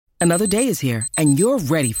Another day is here, and you're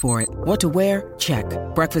ready for it. What to wear? Check.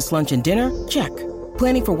 Breakfast, lunch, and dinner? Check.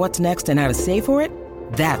 Planning for what's next and how to save for it?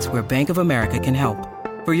 That's where Bank of America can help.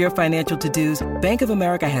 For your financial to-dos, Bank of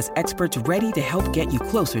America has experts ready to help get you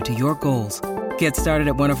closer to your goals. Get started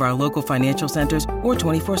at one of our local financial centers or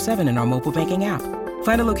 24/7 in our mobile banking app.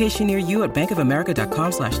 Find a location near you at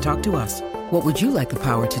bankofamerica.com/talktous. What would you like the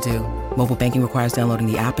power to do? Mobile banking requires downloading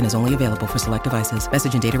the app and is only available for select devices.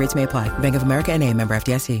 Message and data rates may apply. Bank of America N.A., member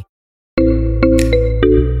FDIC.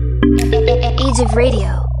 Age of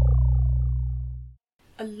Radio.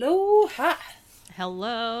 Aloha.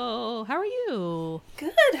 Hello. How are you?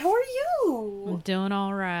 Good. How are you? I'm doing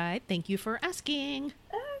all right. Thank you for asking.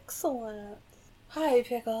 Excellent. Hi,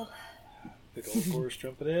 Pickle. Pickle, of course,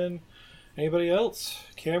 jumping in. Anybody else?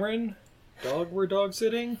 Cameron? We're dog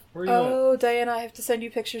sitting? Where are you Oh, Diana, I have to send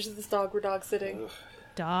you pictures of this dog we're dog sitting.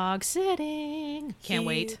 Dog sitting. Can't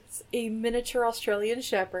wait. He's a miniature Australian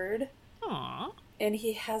Shepherd. Aww. And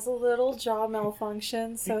he has a little jaw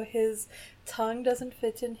malfunction, so his tongue doesn't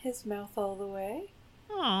fit in his mouth all the way.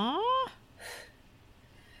 Aww.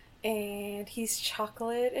 And he's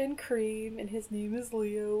chocolate and cream, and his name is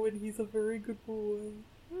Leo, and he's a very good boy.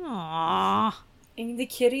 Aww. And the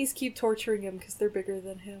kitties keep torturing him because they're bigger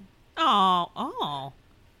than him. Oh.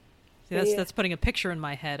 See, Yeah. that's putting a picture in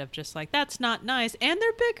my head of just like, that's not nice. And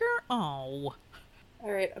they're bigger? Oh.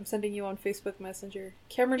 Alright, I'm sending you on Facebook Messenger.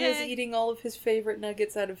 Cameron was Yay. eating all of his favorite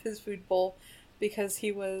nuggets out of his food bowl because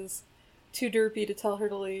he was too derpy to tell her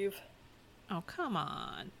to leave. Oh, come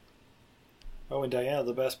on. Oh, and Diana,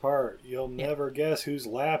 the best part. You'll never guess whose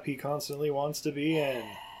lap he constantly wants to be in.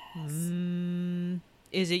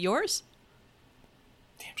 Is it yours?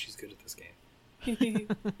 Damn, she's good at this game.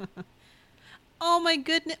 Oh, my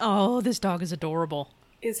goodness. Oh, this dog is adorable.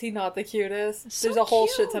 Is he not the cutest? So There's a whole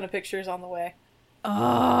cute. shit ton of pictures on the way.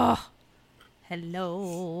 Oh.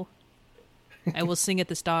 Hello. I will sing at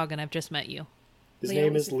this dog, and I've just met you. His Leo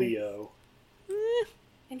name is is the thing. Leo.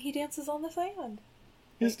 And he dances on the sand.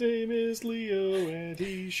 His name is Leo, and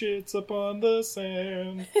he shits upon the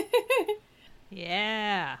sand.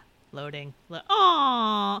 Yeah. Loading.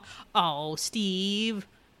 Aww. Oh, Steve.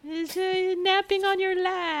 Is napping on your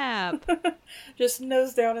lap. Just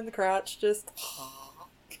nose down in the crotch, just...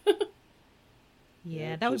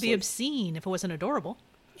 Yeah, that would just be like- obscene if it wasn't adorable.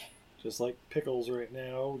 Just like Pickles right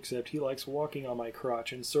now, except he likes walking on my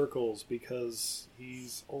crotch in circles because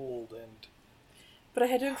he's old and... But I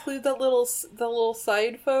had to include the little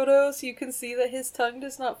side photo so you can see that his tongue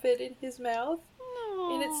does not fit in his mouth.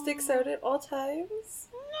 And it sticks out at all times.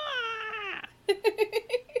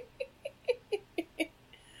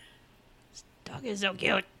 Dog is so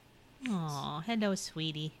cute. Aw, hello,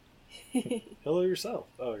 sweetie. Hello yourself.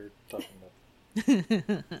 Oh, you're talking about...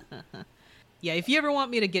 Yeah, if you ever want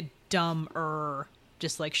me to get dumber,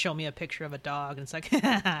 just like show me a picture of a dog and it's like,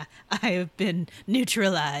 I have been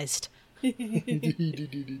neutralized.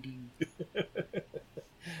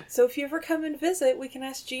 So if you ever come and visit, we can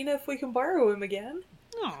ask Gina if we can borrow him again.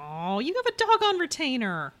 Oh, you have a dog on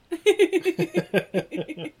retainer.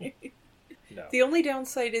 No. The only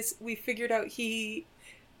downside is we figured out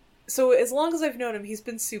so as long as I've known him, he's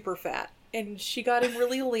been super fat. And she got him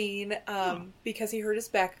really lean because he hurt his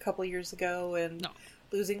back a couple years ago, and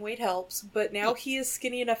losing weight helps. But now he is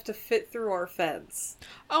skinny enough to fit through our fence.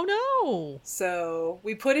 Oh, no. So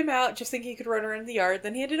we put him out just thinking he could run around the yard.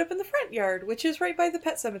 Then he ended up in the front yard, which is right by the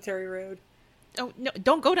pet cemetery road. Oh, no,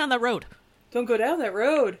 don't go down that road. Don't go down that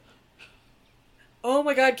road. Oh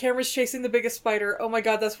my god, Cameron's chasing the biggest spider. Oh my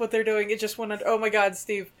god, that's what they're doing. It just went under. Oh my god,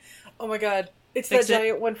 Steve. Oh my god. It's Fix that it.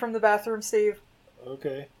 giant one from the bathroom, Steve.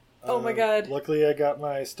 Okay. Oh my god. Luckily I got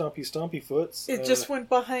my stumpy foots. It just went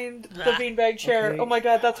behind the beanbag chair. Okay. Oh my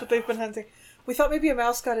god, that's what they've been hunting. We thought maybe a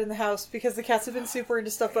mouse got in the house because the cats have been super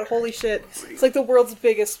into stuff, but holy shit. It's like the world's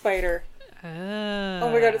biggest spider.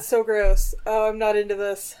 Oh my god, it's so gross. Oh, I'm not into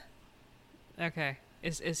this. Okay.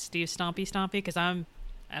 Is Steve stompy? Because I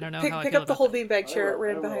don't know how I Pick feel up the about whole that. beanbag chair. It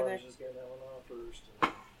ran behind there. Just get that one off first.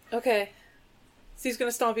 Okay. Steve's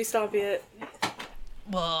gonna stompy it.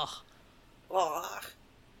 Ugh. Ugh.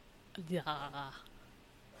 Yeah.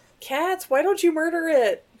 Cats, why don't you murder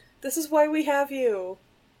it? This is why we have you.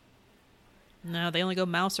 No, they only go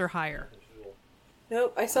mouse or higher.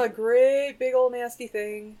 Nope, I saw a great big old nasty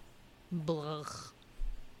thing. Blah.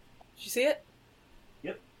 Did you see it?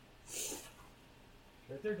 Yep.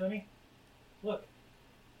 Right there, dummy. Look.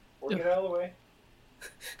 Or get out of the way.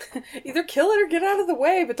 Either kill it or get out of the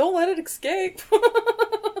way, but don't let it escape.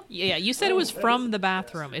 Yeah, you said it was from the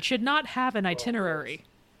bathroom. It should not have an itinerary.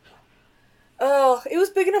 Oh, it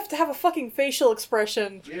was big enough to have a fucking facial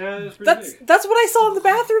expression. Yeah, that's pretty big. That's what I saw in the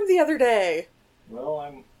bathroom the other day. Well,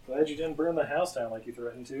 I'm Glad you didn't burn the house down like you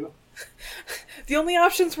threatened to. The only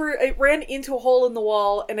options were I ran into a hole in the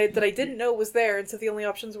wall and that I didn't know was there, and so the only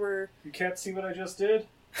options were... You can't see what I just did?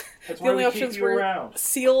 That's the why only we options keep you were around.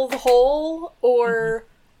 seal the hole or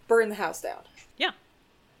burn the house down. Yeah.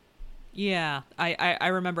 Yeah. I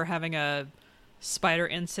remember having a spider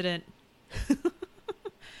incident.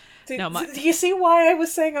 Do you see why I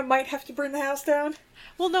was saying I might have to burn the house down?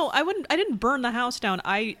 Well, no, I didn't burn the house down.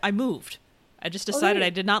 I moved. I just decided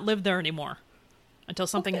I did not live there anymore until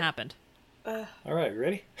something happened. All right,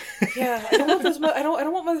 ready? Yeah, I don't want those. I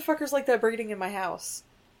don't want motherfuckers like that breeding in my house.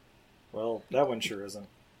 Well, that one sure isn't.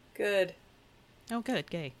 Good. Oh, good,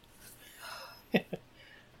 gay.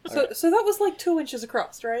 So that was like 2 inches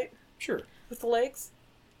across, right? Sure. With the legs?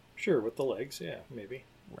 Sure, with the legs, yeah, maybe.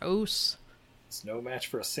 Gross. It's no match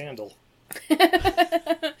for a sandal.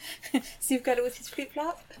 So you've got it with his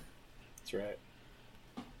flip-flop? That's right.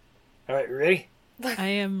 All right, you ready? I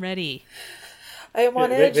am ready. I am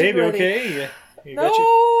on edge. Baby, and ready. okay? You No!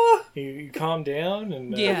 got you calm down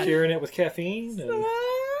and Yeah. curing it with caffeine? And...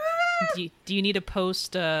 Do you need a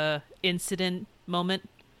post-incident moment?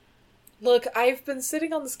 Look, I've been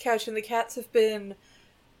sitting on this couch and the cats have been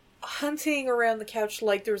hunting around the couch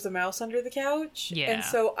like there was a mouse under the couch. Yeah. And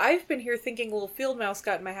so I've been here thinking a little field mouse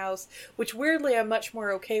got in my house, which weirdly I'm much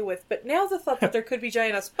more okay with. But now the thought that there could be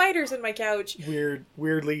giant ass spiders in my couch...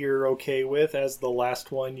 Weirdly you're okay with, as the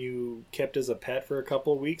last one you kept as a pet for a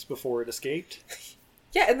couple of weeks before it escaped.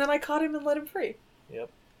 Yeah, and then I caught him and let him free. Yep.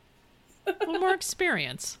 A little more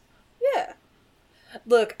experience. Yeah.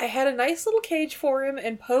 Look, I had a nice little cage for him,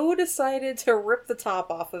 and Poe decided to rip the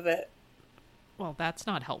top off of it. Well, that's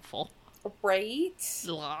not helpful. Right?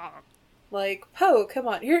 Blah. Like, Poe, come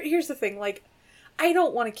on. Here's the thing. Like, I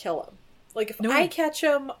don't want to kill him. Like, if I catch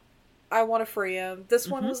him, I want to free him. This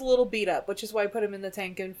one was a little beat up, which is why I put him in the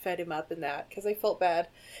tank and fed him up and that, because I felt bad.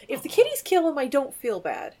 If the kitties kill him, I don't feel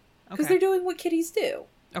bad. Because they're doing what kitties do.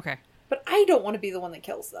 Okay. But I don't want to be the one that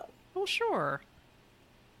kills them. Well, sure.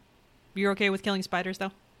 You're okay with killing spiders,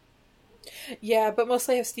 though? Yeah, but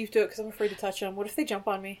mostly I have Steve do it because I'm afraid to touch them. What if they jump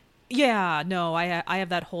on me? Yeah, no, I have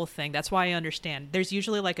that whole thing. That's why I understand. There's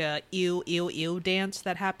usually like a ew, ew, ew dance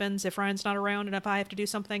that happens if Ryan's not around and if I have to do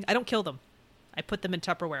something. I don't kill them. I put them in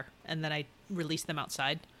Tupperware and then I release them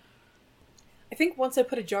outside. I think once I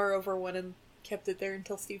put a jar over one and kept it there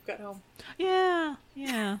until Steve got home. Yeah.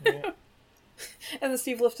 Yeah. And then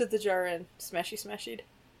Steve lifted the jar and smashied.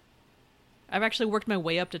 I've actually worked my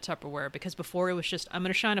way up to Tupperware because before it was just, I'm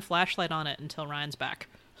going to shine a flashlight on it until Ryan's back.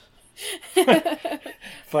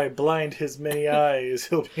 If I blind his many eyes,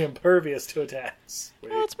 he'll be impervious to attacks.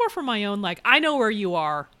 Wait. Well, it's more for my own, like, I know where you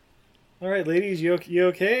are. All right, ladies, you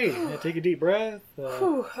okay? Take a deep breath.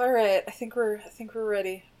 Whew, all right, I think we're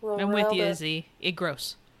ready. We're all I'm with riled you, up. Izzy. It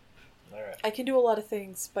gross. All right. I can do a lot of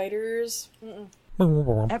things. Spiders. Mm-mm.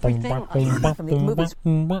 Everything I learned from the movies.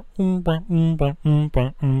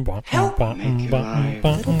 Help make your life a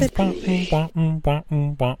little bit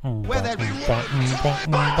where that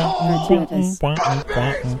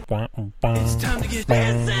it's time to get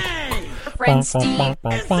dancing. Friend Steve.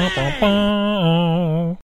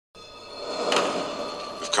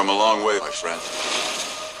 We've come a long way, my friend.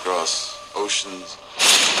 Across oceans,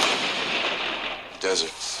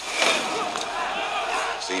 deserts.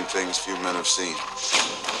 Seen things few men have seen.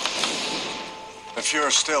 And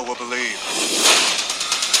fewer still will believe.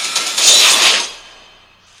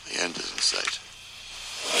 The end is in sight.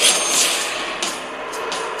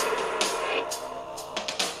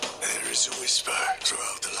 There is a whisper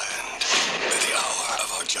throughout the land that the hour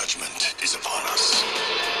of our judgment is upon us.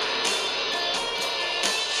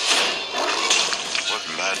 What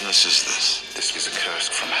madness is this? This is a curse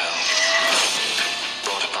from hell,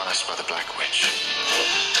 brought upon us by the Black Witch.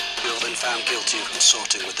 You've been found guilty of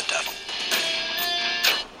consorting with the devil.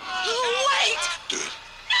 Wait! Do it.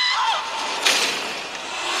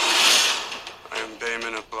 I am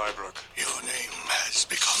Damon of Blybrook. Your name has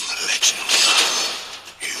become legend.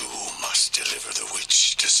 You must deliver the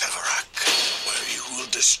witch to Severac, where you will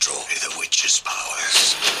destroy the witch's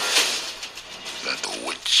powers. That the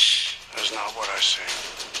witch? That is not what I say.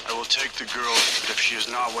 I will take the girl, but if she is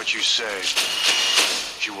not what you say,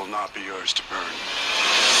 she will not be yours to burn.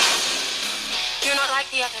 You're not like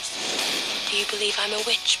the others. Do you believe I'm a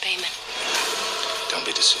witch, Bayman? Don't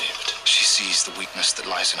be deceived. She sees the weakness that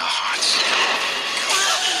lies in our hearts.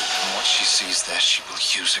 And what she sees there, she will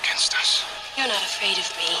use against us. You're not afraid of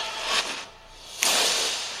me.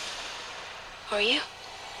 Are you?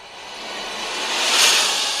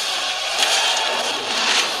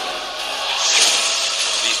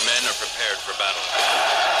 These men are prepared for battle.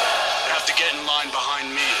 They have to get in line behind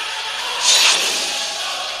me.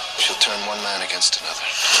 she'll turn one man against another.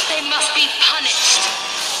 They must be punished.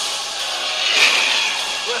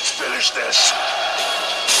 Let's finish this.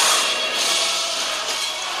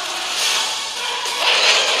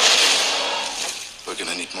 We're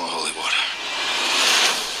gonna need more holy water.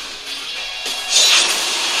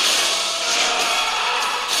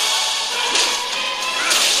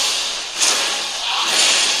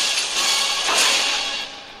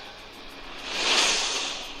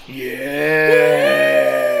 Yeah!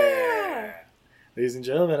 Ladies and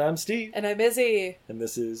gentlemen, I'm Steve. And I'm Izzy. And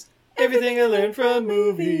this is Everything I Learned from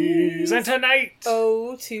Movies. And tonight,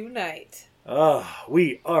 tonight.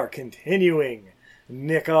 we are continuing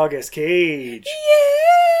Nick August Cage.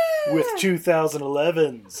 Yeah! With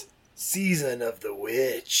 2011's Season of the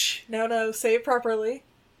Witch. No, say it properly.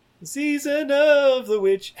 Season of the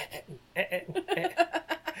Witch.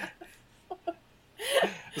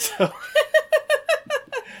 So...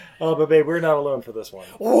 Oh, but babe, we're not alone for this one.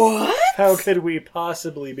 What? How could we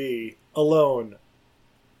possibly be alone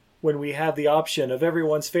when we have the option of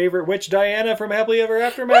everyone's favorite witch, Diana from Happily Ever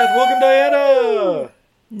Aftermath? Welcome, Diana!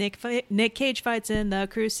 Nick Cage fights in the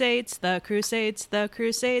Crusades, the Crusades, the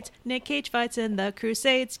Crusades. Nick Cage fights in the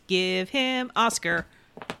Crusades. Give him Oscar.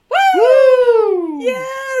 Woo!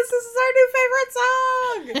 Yes, this is our new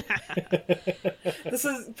favorite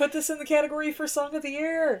song. Put this in the category for Song of the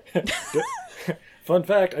Year. Fun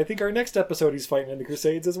fact, I think our next episode he's fighting in the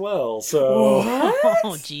Crusades as well, so... What?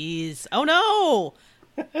 Oh, jeez. Oh, no!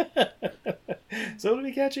 So it'll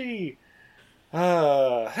be catchy.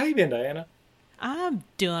 How you been, Diana? I'm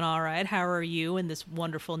doing all right. How are you in this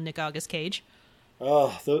wonderful Nick August Cage?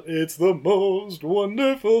 It's the most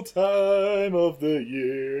wonderful time of the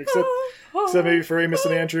year. Except maybe for Amos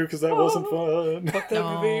and Andrew, because that wasn't fun. Fuck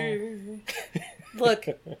that movie. Look,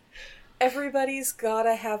 everybody's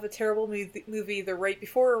gotta have a terrible movie either right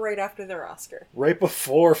before or right after their Oscar. Right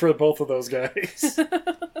before for both of those guys.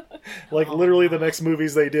 Literally the next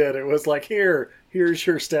movies they did, it was like, here's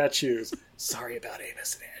your statues. Sorry about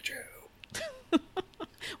Amos and Andrew.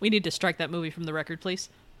 We need to strike that movie from the record, please.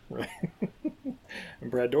 Right. And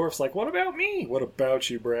Brad Dourif's like, what about me? What about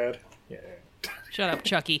you, Brad? Yeah. Shut up,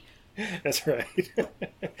 Chucky. That's right.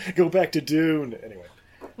 Go back to Dune. Anyway.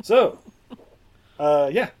 So,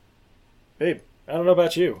 yeah. Babe, I don't know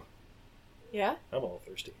about you. Yeah? I'm all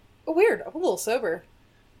thirsty. Oh, weird. I'm a little sober.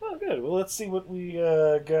 Oh, good. Well, let's see what we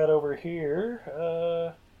got over here.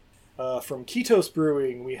 From Ketos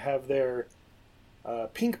Brewing, we have their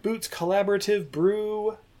Pink Boots Collaborative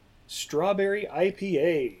Brew Strawberry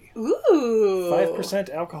IPA. Ooh! 5%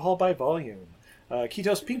 alcohol by volume.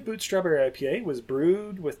 Ketos Pink Boots Strawberry IPA was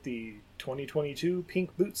brewed with the 2022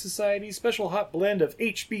 Pink Boot Society special hot blend of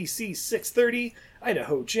HBC 630,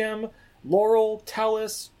 Idaho Gem, Laurel,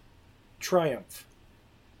 Talus, Triumph.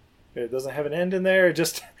 It doesn't have an end in there,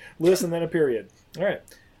 just list and then a period. All right.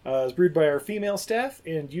 It's brewed by our female staff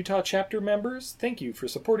and Utah chapter members. Thank you for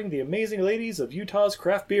supporting the amazing ladies of Utah's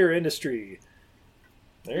craft beer industry.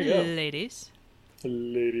 There you go. Ladies.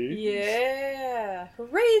 Yeah.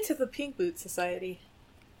 Hooray to the Pink Boot Society.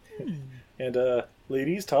 And,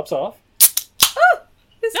 ladies, tops off. Oh!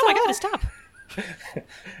 No, I gotta stop.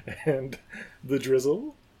 And the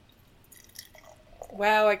drizzle.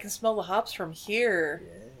 Wow, I can smell the hops from here.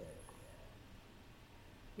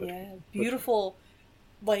 Yeah, beautiful,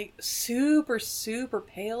 super, super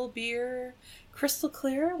pale beer. Crystal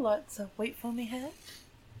clear, lots of white foamy head.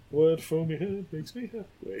 What foamy head makes me happy.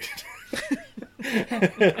 Wait.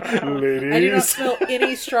 Ladies. I do not smell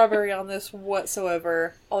any strawberry on this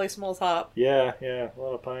whatsoever. All I smell is hop. Yeah, a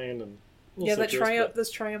lot of pine and citrus,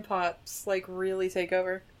 those Triumph hops really take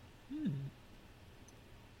over.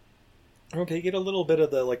 Okay, you get a little bit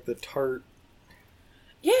of the tart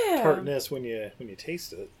tartness when you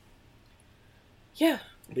taste it. Yeah.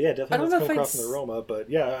 But yeah, definitely doesn't come across an aroma, but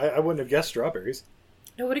yeah, I wouldn't have guessed strawberries.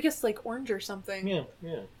 No, but I guess orange or something. Yeah.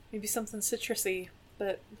 Maybe something citrusy,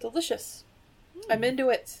 but delicious. I'm into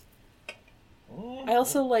it. I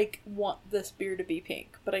also want this beer to be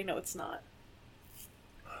pink, but I know it's not.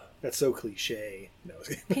 That's so cliche. No.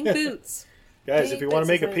 Pink boots. Guys, Pink if you want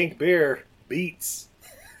to make a pink beer, Beets.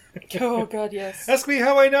 Oh god, yes. Ask me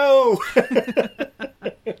how I know.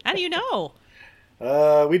 How do you know?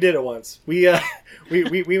 We did it once. We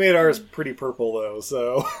made ours pretty purple though,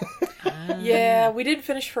 so. Yeah, we did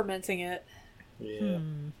finish fermenting it. Yeah.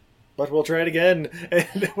 But we'll try it again,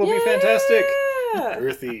 and it will be fantastic.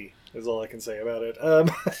 Earthy is all I can say about it.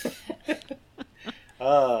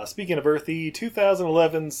 Speaking of earthy,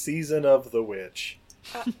 2011 Season of the Witch.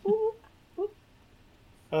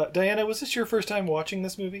 Diana, was this your first time watching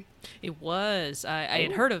this movie? It was. I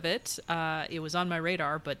had heard of it. It was on my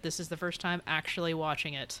radar, but this is the first time actually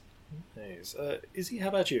watching it. Nice. Izzy, how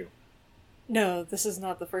about you? No, this is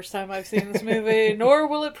not the first time I've seen this movie, nor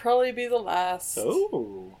will it probably be the last.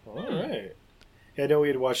 Oh, all right. Yeah, I know we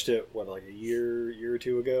had watched it, like a year or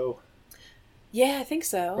two ago? Yeah, I think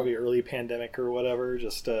so. Probably early pandemic or whatever.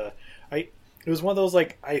 Just, it was one of those,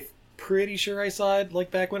 like, I'm pretty sure I saw it,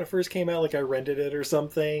 like, back when it first came out, like, I rented it or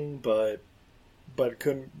something, but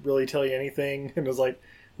couldn't really tell you anything, and was like,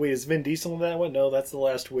 wait, is Vin Diesel in that one? No, that's The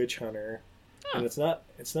Last Witch Hunter. Huh. And it's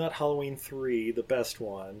not Halloween 3, the best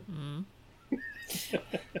one. Mm-hmm.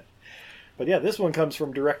 But yeah, this one comes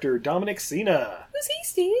from director Dominic Sena. Who's he,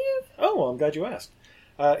 Steve? Oh, well, I'm glad you asked.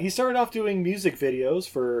 He started off doing music videos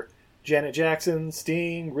for Janet Jackson,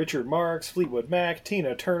 Sting, Richard Marx, Fleetwood Mac,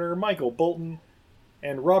 Tina Turner, Michael Bolton,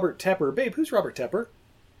 and Robert Tepper. Babe, who's Robert Tepper?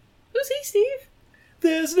 Who's he, Steve?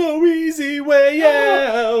 There's no easy way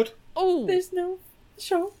out. Oh, there's no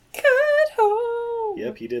shortcut home.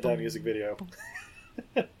 Yep, he did that music video.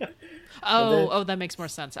 Oh, that makes more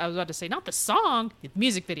sense. I was about to say, not the song, the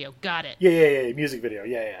music video. Got it. Yeah, music video.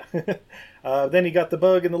 Yeah. Then he got the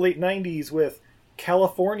bug in the late 90s with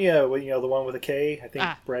California, the one with a K. I think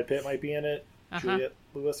Brad Pitt might be in it. Juliette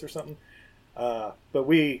Lewis or something. But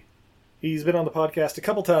he's been on the podcast a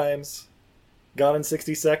couple times. Gone in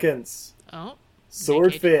 60 Seconds. Oh.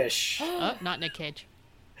 Swordfish. Oh, not Nick Cage.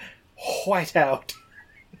 Whiteout.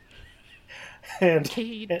 And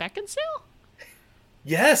Kate Beckinsale?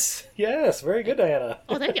 Yes, very good, Diana.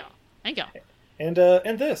 Oh, thank you. And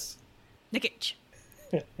this. Nick Cage.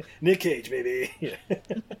 Nick Cage, baby. Yeah.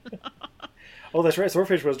 Oh, that's right.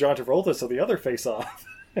 Swordfish was John Travolta, so the other face-off.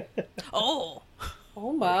 Oh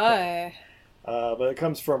my. But it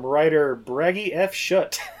comes from writer Braggy F.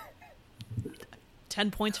 Shutt. 10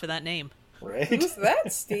 points for that name. Right? Who's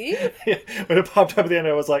that, Steve? Yeah, when it popped up at the end,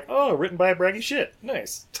 I was like, oh, written by Braggy Shit.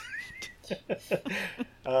 Nice.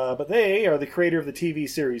 But they are the creator of the TV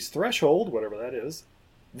series Threshold, whatever that is.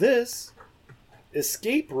 This,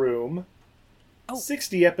 Escape Room,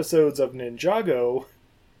 60 episodes of Ninjago,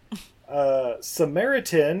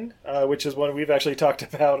 Samaritan, which is one we've actually talked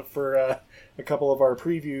about for a couple of our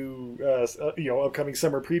preview, upcoming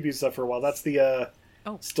summer preview stuff for a while. That's the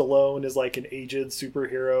Stallone is like an aged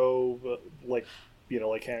superhero, like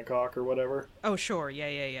Hancock or whatever. Oh, sure.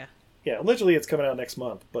 Yeah. Yeah, allegedly it's coming out next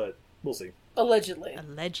month, but we'll see.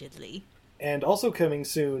 Allegedly. And also coming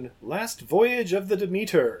soon, Last Voyage of the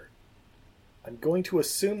Demeter. I'm going to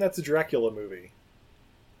assume that's a Dracula movie.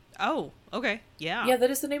 Oh, okay. Yeah. Yeah, that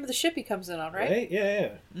is the name of the ship he comes in on, right? Right? Yeah.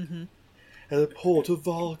 Mm-hmm. At the port of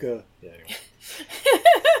Volga. Yeah, anyway.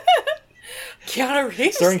 Keanu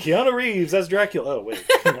Reeves? Starring Keanu Reeves as Dracula. Oh, wait.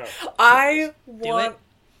 No.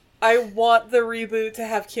 I want the reboot to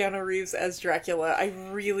have Keanu Reeves as Dracula. I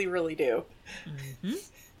really, really do. Mm-hmm.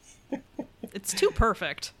 It's too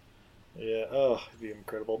perfect. Yeah, it'd be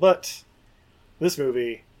incredible. But this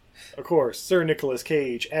movie, of course, Sir Nicolas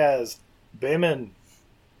Cage as Bayman.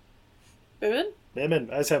 Bayman?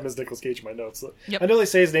 Bayman. I just have him as Nicolas Cage in my notes. Yep. I know they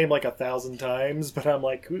say his name like 1,000 times, but I'm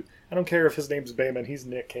like, I don't care if his name's Bayman. He's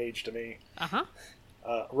Nick Cage to me. Uh-huh.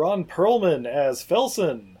 Ron Perlman as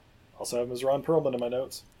Felson. Also have him as Ron Perlman in my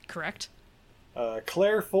notes. Correct.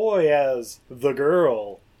 Claire Foy as the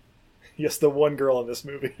girl. Yes, the one girl in this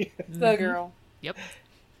movie. The girl. Yep.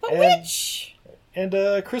 The witch! And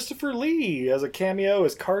Christopher Lee as a cameo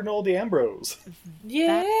as Cardinal D'Ambrose.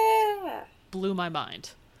 Yeah! That blew my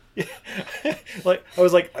mind. I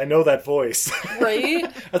was like, I know that voice. Right?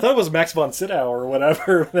 I thought it was Max von Sydow or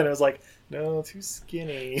whatever. Then I was like, no, too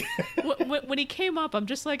skinny. When he came up, I'm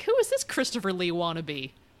just like, who is this Christopher Lee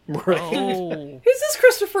wannabe? Right. Oh. Who's this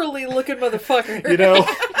Christopher Lee looking motherfucker?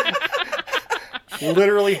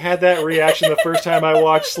 Literally had that reaction the first time I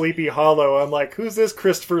watched Sleepy Hollow. I'm like, who's this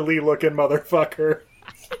Christopher Lee looking motherfucker?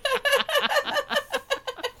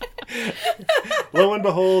 Lo and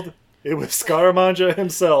behold, it was Scaramanga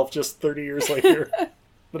himself just 30 years later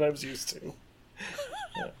that I was used to.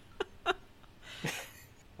 Yeah.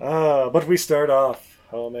 But we start off.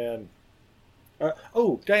 Oh, man.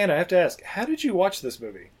 Diana, I have to ask, how did you watch this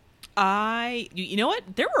movie? You know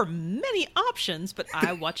what? There were many options, but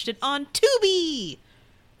I watched it on Tubi.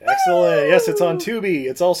 Excellent. Yes, it's on Tubi.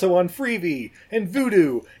 It's also on Freevee and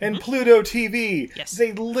Vudu and Pluto TV. Yes.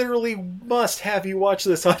 They literally must have you watch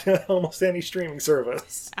this on almost any streaming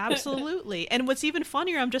service. Absolutely. And what's even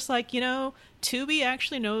funnier, I'm just like, Tubi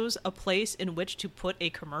actually knows a place in which to put a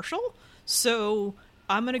commercial. So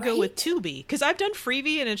I'm going to go with Tubi. Because I've done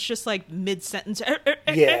Freevee and it's just like mid-sentence.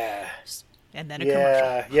 Yeah. And then a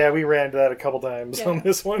commercial. Yeah, we ran that a couple times on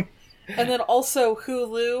this one. And then also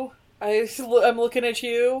Hulu. I'm looking at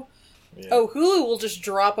you. Yeah. Oh, Hulu will just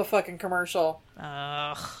drop a fucking commercial.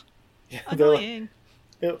 Ugh. Yeah, annoying.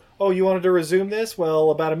 Oh, you wanted to resume this?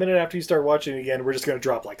 Well, about a minute after you start watching it again, we're just going to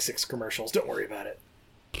drop like 6 commercials. Don't worry about it.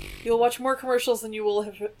 You'll watch more commercials than you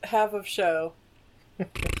will have of show.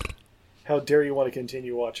 How dare you want to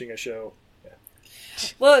continue watching a show? Yeah.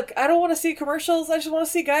 Look, I don't want to see commercials. I just want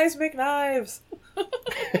to see guys make knives.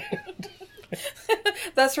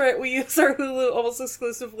 That's right. We use our Hulu almost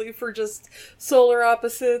exclusively for just Solar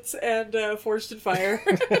Opposites and Forged in Fire.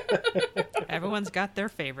 Everyone's got their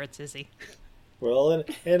favorites, Izzy. Well,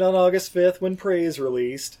 and on August 5th, when Prey is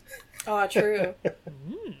released. Oh, true. But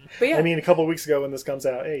yeah, I mean, a couple of weeks ago when this comes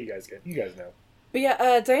out, hey, you guys know. But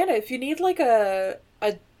yeah, Diana, if you need like a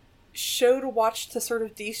show to watch to sort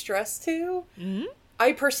of de-stress to,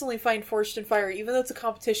 I personally find Forged in Fire, even though it's a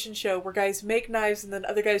competition show where guys make knives and then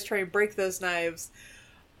other guys try and break those knives,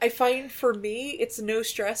 I find for me it's no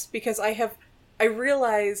stress because I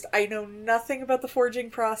realized I know nothing about the forging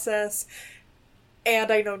process.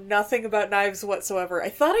 And I know nothing about knives whatsoever. I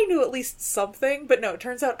thought I knew at least something, but no, it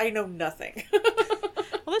turns out I know nothing.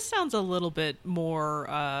 Well, this sounds a little bit more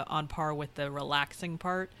on par with the relaxing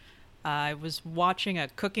part. I was watching a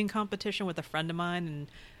cooking competition with a friend of mine,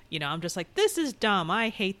 and, I'm just like, this is dumb. I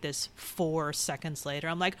hate this. 4 seconds later,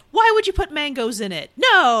 I'm like, why would you put mangoes in it?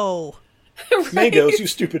 No! Right? Mangoes, you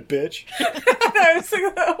stupid bitch. I was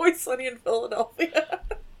thinking that Always Sunny in Philadelphia.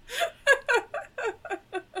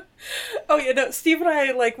 Oh yeah, no, Steve and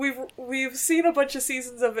I, like, we've seen a bunch of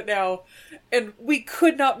seasons of it now, and we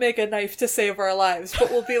could not make a knife to save our lives, but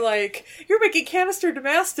we'll be like, you're making canister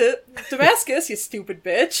Damascus, you stupid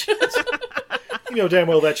bitch. You know damn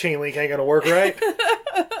well that chain link ain't gonna work, right?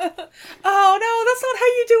 Oh no, that's not how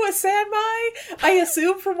you do a Sanmai, I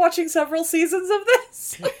assume from watching several seasons of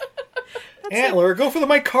this. Antler, go for the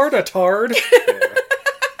micarta, tard.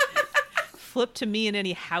 Flip to me in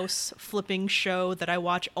any house flipping show that I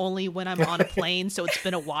watch only when I'm on a plane, so it's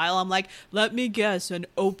been a while. I'm like, let me guess, an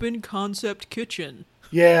open concept kitchen.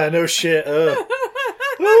 Yeah, no shit. Oh,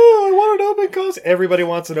 I want an open concept. Everybody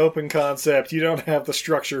wants an open concept. You don't have the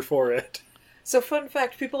structure for it. So fun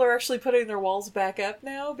fact, people are actually putting their walls back up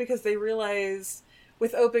now because they realize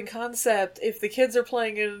with open concept, if the kids are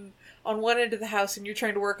playing on one end of the house and you're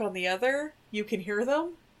trying to work on the other, you can hear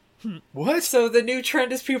them. What? So the new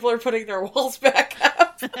trend is people are putting their walls back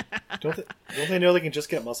up. Don't they know they can just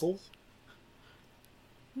get muzzles?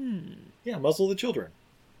 Yeah, muzzle the children.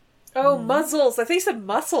 Oh, muzzles. I think you said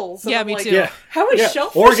muscles. And Yeah, I'm me like, too. Yeah. How is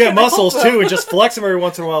Shellfish Or get gonna muscles help them? too and just flex them every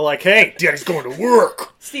once in a while like, hey, daddy's going to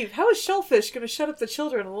work. Steve, how is Shellfish going to shut up the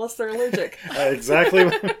children unless they're allergic? Exactly.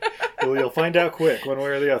 You'll find out quick one way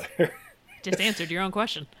or the other. Just answered your own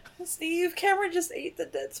question. Steve, Cameron just ate the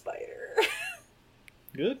dead spider.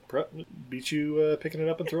 Good. Beat you picking it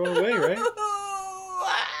up and throwing it away, right?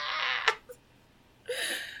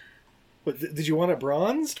 What, did you want it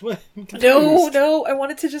bronzed? What? No, I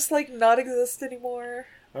want it to just, like, not exist anymore.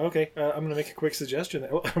 Okay, I'm going to make a quick suggestion.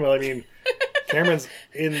 Well, I mean, Cameron's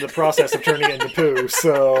in the process of turning it into poo,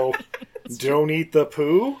 so don't eat the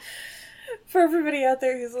poo. For everybody out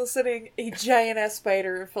there who's listening, a giant-ass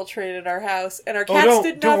spider infiltrated our house, and our cats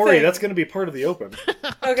did nothing. Don't worry, that's going to be part of the open.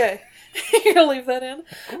 Okay. You're gonna leave that in?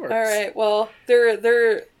 Of course. Alright, well,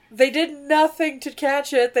 they did nothing to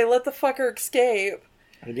catch it. They let the fucker escape.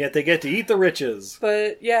 And yet they get to eat the riches.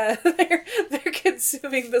 But, yeah, they're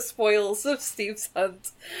consuming the spoils of Steve's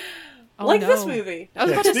hunt. Oh, like no. this movie. I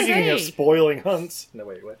was about to Speaking say. of spoiling hunts... No,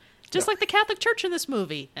 wait. Just like the Catholic Church in this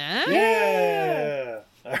movie. Eh? Yeah!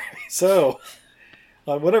 Alright, so,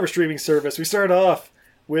 on whatever streaming service, we start off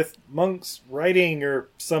with monks writing or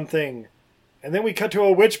something. And then we cut to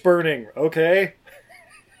a witch burning, okay?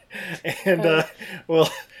 And,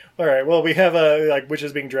 well, alright, well, we have,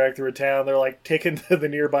 witches being dragged through a town. They're, taken to the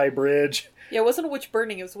nearby bridge. Yeah, it wasn't a witch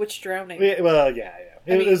burning, it was a witch drowning. Yeah, well, yeah.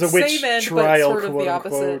 It was a witch same end, trial, but sort of quote the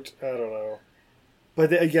unquote. opposite. I don't know. But,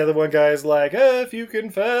 the one guy's like, if you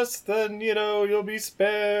confess, then, you'll be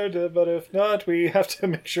spared. But if not, we have to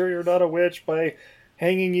make sure you're not a witch by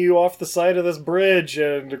hanging you off the side of this bridge.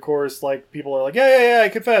 And, of course, people are like, yeah, I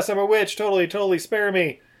confess, I'm a witch, totally, spare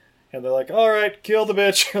me. And they're like, alright, kill the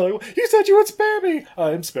bitch. Like, you said you would spare me!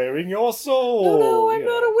 I'm sparing your soul! No, I'm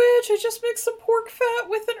not a witch, I just mix some pork fat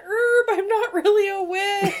with an herb, I'm not really a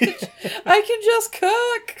witch! I can just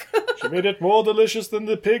cook! She made it more delicious than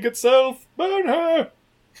the pig itself! Burn her!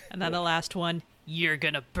 And then the last one, You're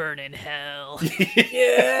gonna burn in hell.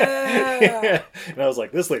 Yeah. And I was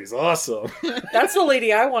like, this lady's awesome. That's the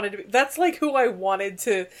lady I wanted to be. That's like who I wanted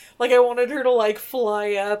to, like, I wanted her to like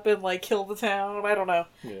fly up and like kill the town. I don't know.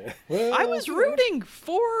 Yeah. Well, I was rooting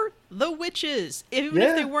for the witches. Even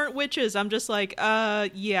if they weren't witches, I'm just like,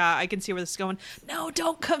 yeah, I can see where this is going. No,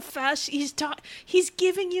 don't confess. He's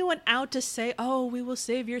giving you an out to say, oh, we will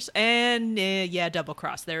save your... And, yeah, double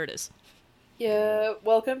cross. There it is. Yeah,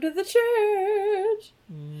 welcome to the church.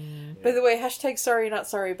 By the way, hashtag sorry, not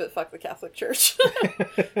sorry, but fuck the Catholic Church.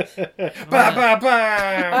 Bah, bah,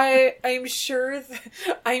 bah. I'm sure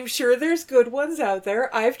there's good ones out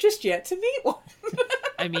there. I've just yet to meet one.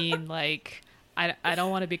 I mean, like, I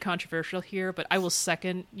don't want to be controversial here, but I will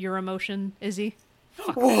second your emotion, Izzy.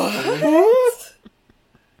 Fuck. What?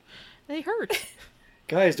 They hurt.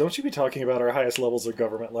 Guys, don't you be talking about our highest levels of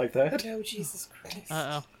government like that. No, Jesus Christ.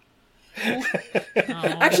 Uh-oh.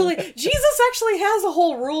 Actually, Jesus actually has a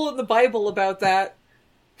whole rule in the Bible about that.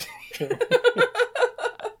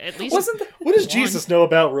 At least what does Jesus know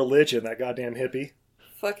about religion, that goddamn hippie?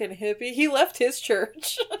 Fucking hippie. He left his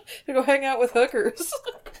church to go hang out with hookers.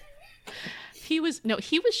 He was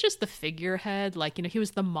just the figurehead, like, he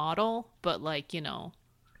was the model, but like,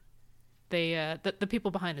 they the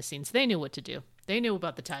people behind the scenes, they knew what to do. They knew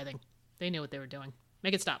about the tithing. They knew what they were doing.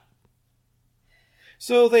 Make it stop.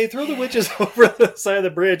 So they throw the witches over the side of the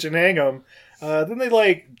bridge and hang them. Then they,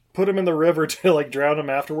 like, put them in the river to, like, drown them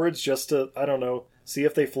afterwards just to, I don't know, see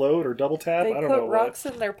if they float or double tap. They I don't know. put rocks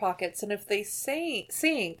in their pockets, and if they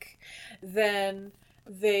sink, then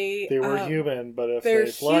they were human, but if they're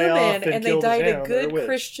they fly human off and they kill the died a town, they're good witch.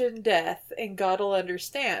 Christian death, and God will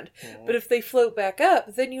understand. But if they float back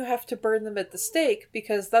up, then you have to burn them at the stake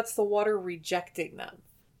because that's the water rejecting them.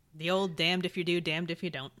 The old damned if you do, damned if you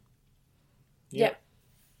don't. Yeah.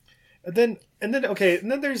 And then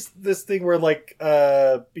there's this thing where, like,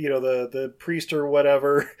 the priest or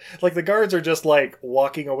whatever, like, the guards are just, like,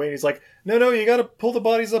 walking away, and he's like, no, you gotta pull the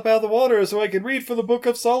bodies up out of the water so I can read from the Book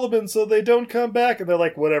of Solomon so they don't come back. And they're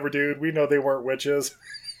like, whatever, dude, we know they weren't witches.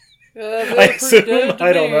 I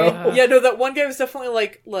don't know. Yeah, no, that one guy was definitely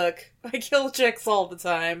like, look, I kill chicks all the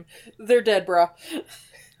time. They're dead, bro.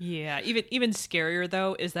 Yeah, even scarier,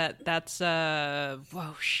 though, is that's, the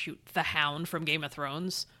Hound from Game of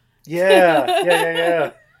Thrones.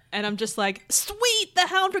 Yeah. And I'm just like, sweet, the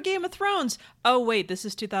Hound for Game of Thrones. Oh, wait, this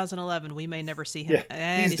is 2011. We may never see him. Yeah,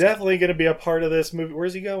 And he's definitely going to be a part of this movie.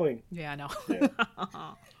 Where's he going? Yeah, I know. Yeah.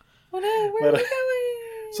 Where are we going?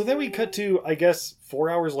 So then we cut to, I guess,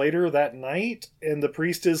 4 hours later that night, and the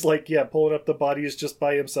priest is, like, pulling up the bodies just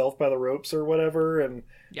by himself by the ropes or whatever, and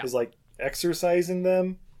is, like, exercising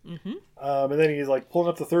them. Mm-hmm. And then he's, like, pulling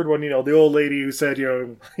up the third one, the old lady who said, you're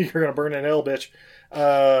going to burn in hell, bitch.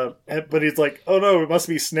 But he's like, oh no, it must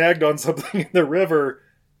be snagged on something in the river.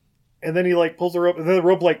 And then he, like, pulls the rope, and then the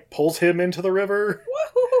rope, like, pulls him into the river.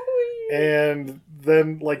 And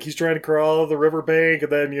then, like, he's trying to crawl the riverbank,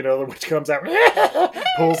 and then, the witch comes out,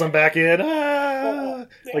 pulls him back in.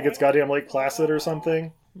 Like it's goddamn Lake Placid or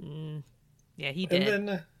something. Yeah, he did. And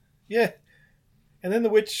then, and then the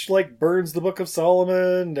witch, like, burns the Book of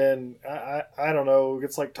Solomon, and I don't know,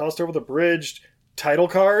 gets, like, tossed over the bridge. Title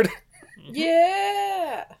card.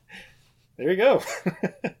 Yeah. There you go.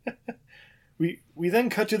 We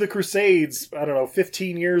then cut to the Crusades, I don't know,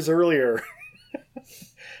 15 years earlier.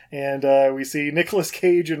 And we see Nicolas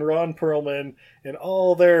Cage and Ron Perlman and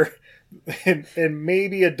all their... And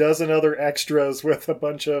maybe a dozen other extras with a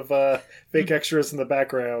bunch of fake extras in the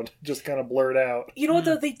background, just kind of blurred out. You know what,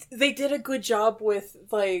 though? They did a good job with,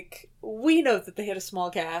 like... We know that they had a small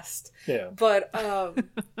cast. Yeah. But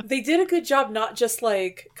they did a good job not just,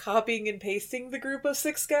 like, copying and pasting the group of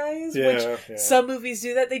 6 guys, which some movies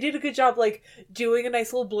do that. They did a good job, like, doing a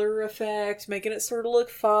nice little blur effect, making it sort of look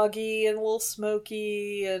foggy and a little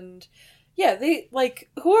smoky, and... Yeah, they, like,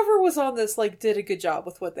 whoever was on this, like, did a good job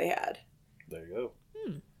with what they had. There you go.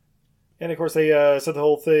 And, of course, they said the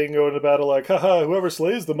whole thing going to battle, like, haha, whoever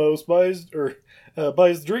slays the most buys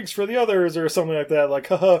drinks for the others, or something like that. Like,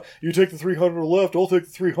 haha, you take the 300 on the left, I'll take the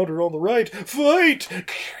 300 on the right. Fight!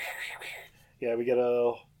 Yeah, we get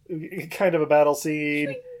a kind of a battle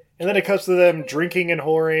scene. And then it cuts to them drinking and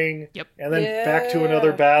whoring. Yep. And then back to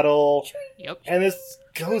another battle. Yep. And this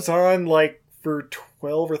goes on, like, for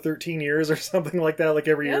 12 or 13 years or something like that. Like,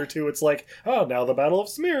 every year or two, it's like, oh, now the Battle of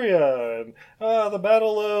Samaria, and the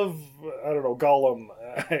Battle of, I don't know, Gollum.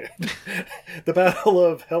 The Battle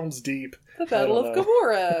of Helm's Deep. The Battle of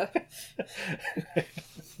Gamora.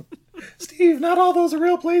 Steve, not all those are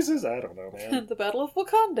real places. I don't know, man. The Battle of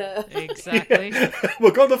Wakanda. Exactly.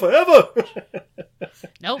 Wakanda forever!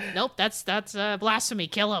 Nope, that's blasphemy.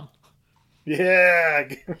 Kill him. Yeah.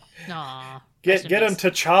 Aw. Get him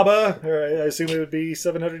to Chaba. Or I assume it would be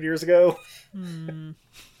 700 years ago. Not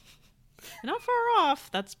far off.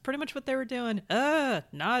 That's pretty much what they were doing.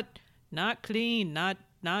 Not clean.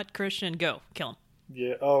 Not Christian. Go. Kill him.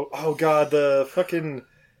 Yeah. Oh God. The fucking,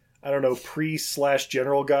 I don't know,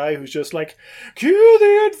 priest/general guy who's just like, kill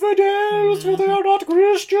the infidels, for they are not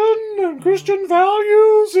Christian, and Christian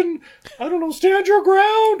values, and, I don't know, stand your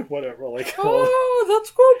ground. Whatever. Like,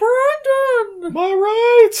 let's go, Brandon! My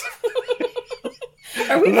rights!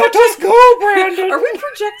 Let us go, Brandon! Are we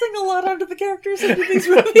projecting a lot onto the characters into these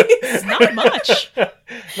movies? Not much.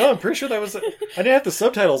 No, I'm pretty sure that was... I didn't have the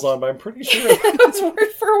subtitles on, but I'm pretty sure... That's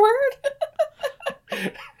word for word?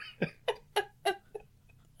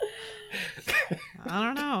 I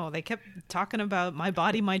don't know. They kept talking about my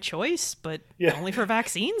body, my choice, but only for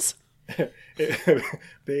vaccines?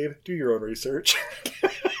 Babe, do your own research.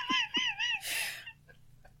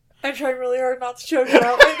 I'm trying really hard not to choke it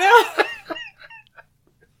out right now.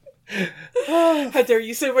 How dare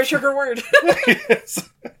you say my sugar word?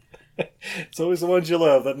 It's always the ones you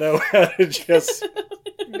love that know how to just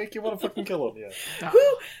make you want to fucking kill them. Yeah.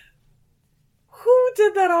 Who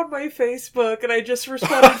did that on my Facebook? And I just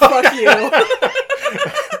responded, "Fuck you." Was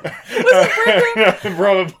it Brendan?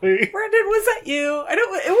 Probably. Brendan, was that you? I know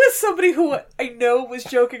it was somebody who I know was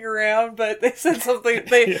joking around, but they said something.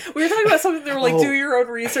 We were talking about something. They were like, "Do your own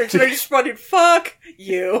research," and I just responded, "Fuck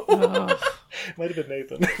you." Might have been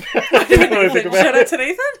Nathan. Shout out to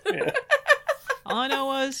Nathan. Yeah. All I know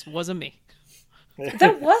wasn't me.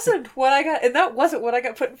 That wasn't what I got, and that wasn't what I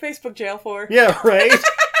got put in Facebook jail for. Yeah, right.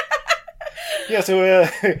 Yeah, so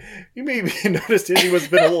you maybe noticed Izzy has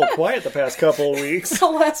been a little quiet the past couple of weeks. The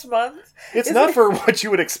last month. It's not for what you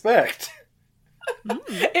would expect.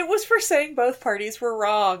 It was for saying both parties were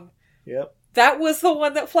wrong. Yep. That was the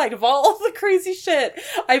one that flagged of all the crazy shit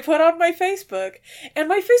I put on my Facebook. And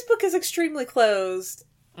my Facebook is extremely closed.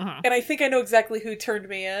 And I think I know exactly who turned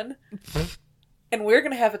me in. And we're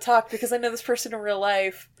going to have a talk because I know this person in real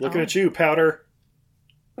life. Looking at you, Powder.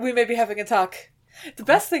 We may be having a talk. The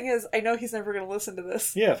best thing is, I know he's never going to listen to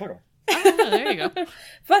this. Yeah, fuck him. Oh, there you go.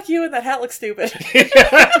 Fuck you, and that hat looks stupid.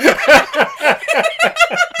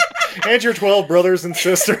 And your 12 brothers and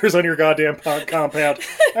sisters on your goddamn compound.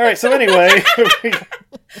 All right, so anyway.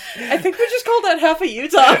 I think we just called that half of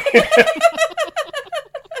Utah.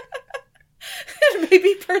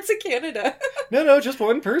 Maybe parts of Canada. No, just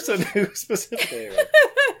one person who specifically.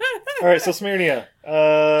 All right, so Smyrnia.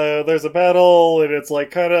 There's a battle, and it's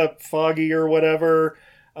like kind of foggy or whatever.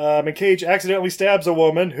 And Cage accidentally stabs a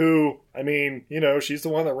woman who, I mean, you know, she's the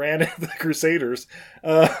one that ran into the Crusaders.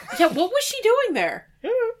 Yeah, what was she doing there?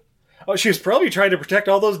 Oh, she was probably trying to protect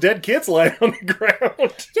all those dead kids lying on the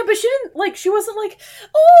ground. Yeah, but she wasn't like,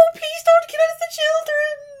 oh, please don't kill the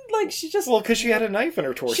children. Like, she just... Well, because she had a knife in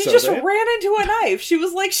her torso. She just ran into a knife. She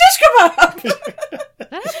was like, shish kebab!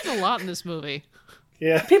 That happens a lot in this movie.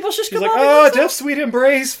 Yeah. People shish kebab. She's like, oh, death's sweet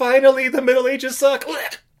embrace. Finally, the Middle Ages suck.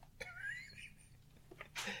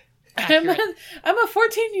 I'm a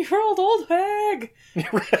 14-year-old old hag.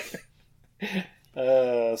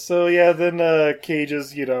 So yeah, then Cage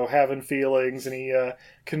is, having feelings, and he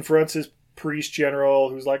confronts his priest general,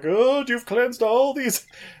 who's like, oh, you've cleansed all these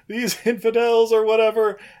infidels or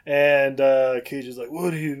whatever. And Cage is like, what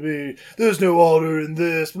do you mean? There's no honor in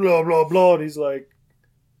this, blah, blah, blah. And he's like,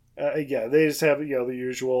 yeah, they just have, the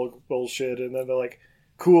usual bullshit. And then they're like,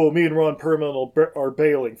 cool, me and Ron Perlman are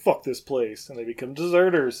bailing. Fuck this place. And they become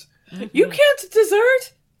deserters. You can't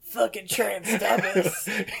desert? Fucking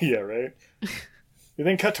Trans-Dubbers. Yeah, right? We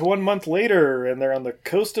then cut to 1 month later, and they're on the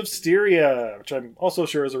coast of Styria, which I'm also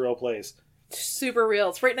sure is a real place. Super real.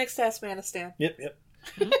 It's right next to Asmanistan. Yep.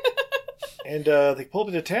 And they pulled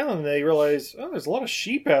into town, and they realize, oh, there's a lot of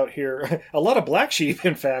sheep out here. A lot of black sheep,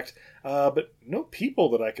 in fact. But no people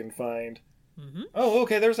that I can find. Mm-hmm. Oh,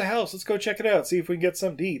 okay, there's a house. Let's go check it out. See if we can get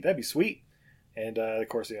something to eat. That'd be sweet. And, of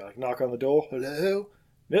course, they knock on the door. Hello?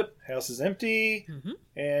 Yep, house is empty. Mm-hmm.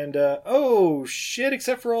 And, oh, shit,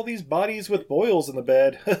 except for all these bodies with boils in the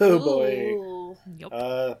bed. Oh, boy.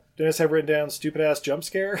 Yep. Dennis have written down stupid-ass jump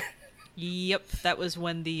scare. Yep, that was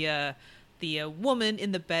when the woman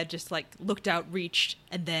in the bed just, looked out, reached,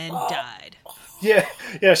 and then died. Yeah,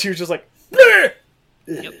 she was just like, bleh!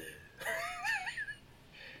 Yep.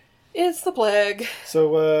 It's the plague.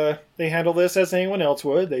 So, they handle this as anyone else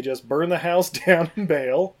would. They just burn the house down and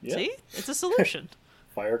bail. Yep. See? It's a solution.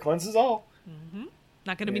 Fire cleanses all. Mm-hmm.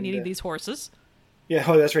 Not going to be needing these horses. Yeah,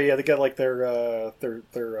 oh, that's right. Yeah, they got their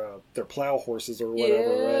plow horses or whatever,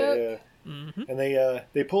 right? Yeah. Mm-hmm. And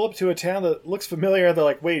they pull up to a town that looks familiar. And they're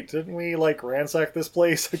like, "Wait, didn't we ransack this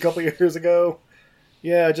place a couple years ago?"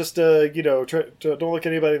 Yeah, just, don't look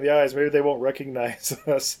anybody in the eyes. Maybe they won't recognize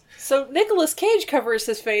us. So Nicolas Cage covers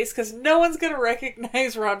his face because no one's going to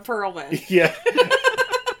recognize Ron Perlman. Yeah.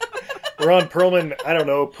 Ron Perlman, I don't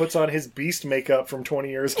know, puts on his Beast makeup from 20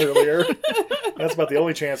 years earlier. That's about the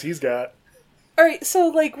only chance he's got. All right, so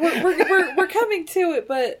like we're coming to it,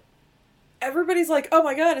 but everybody's like, "Oh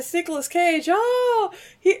my God, it's Nicolas Cage!" Oh,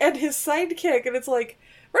 and his sidekick, and it's like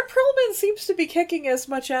Ron Perlman seems to be kicking as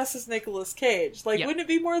much ass as Nicolas Cage. Like, wouldn't it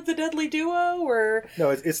be more the Deadly Duo, or no?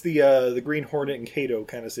 It's the Green Hornet and Kato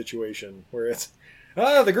kind of situation where it's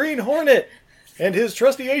the Green Hornet and his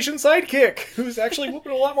trusty Asian sidekick, who's actually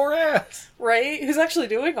whooping a lot more ass, right? Who's actually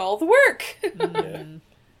doing all the work? Yeah.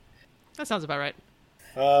 That sounds about right.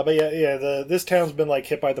 But this town's been like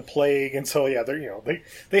hit by the plague, and so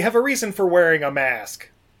they have a reason for wearing a mask.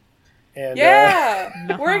 And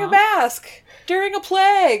wearing a mask during a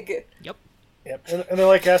plague. Yep. And they're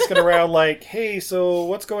like asking around, like, "Hey, so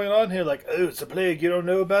what's going on here?" Like, "Oh, it's a plague. You don't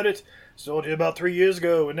know about it? Started here about 3 years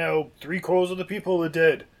ago, and now 3/4 of the people are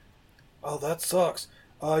dead. Oh, that sucks.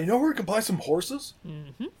 You know where we can buy some horses?"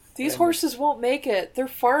 Mm-hmm. These horses won't make it. They're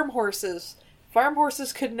farm horses. Farm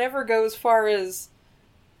horses could never go as far as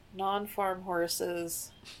non-farm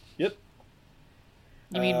horses. Yep.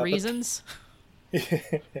 You mean reasons?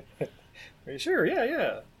 Sure,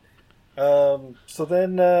 yeah. So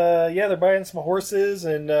then, they're buying some horses,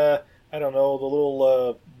 and I don't know, the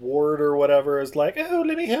little ward or whatever is like, "Oh,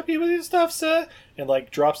 let me help you with your stuff, sir," and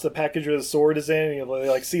like drops the package where the sword is in, and they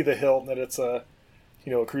like see the hilt, and that it's a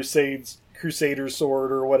crusader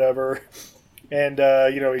sword or whatever, and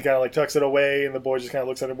he kind of like tucks it away, and the boy just kind of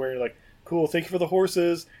looks at him weird, like, "Cool, thank you for the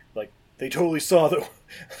horses." Like, they totally saw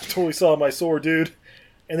my sword, dude.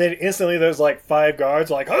 And then instantly there's like 5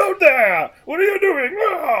 guards like, "Oh there! What are you doing?"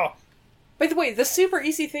 Ah! By the way, the super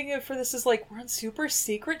easy thing for this is like, we're on super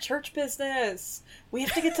secret church business. We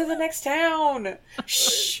have to get to the next town.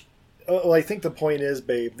 Shh. Well, I think the point is,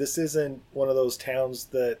 babe, this isn't one of those towns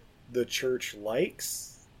that the church likes.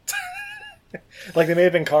 Like, they may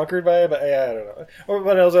have been conquered by it, but I don't know. Or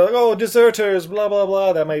when I was like, "Oh, deserters, blah, blah,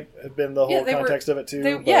 blah." That might have been the whole context of it,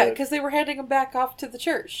 too. Because they were handing them back off to the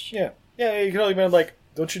church. Yeah, you could only been like,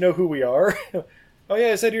 "Don't you know who we are?" "Oh, yeah,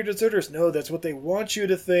 I said you're deserters." "No, that's what they want you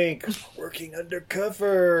to think. Working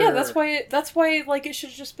undercover." Yeah, that's why, like, it should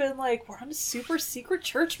have just been like, we're on a super secret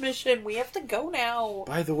church mission. We have to go now.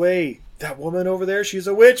 "By the way, that woman over there, she's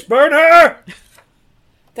a witch. Burn her!"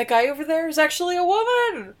 "That guy over there is actually a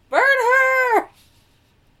woman. Burn her!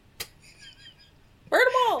 Burn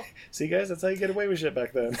them all!" See, guys, that's how you get away with shit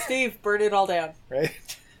back then. Steve, burn it all down. Right?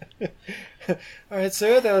 "All right,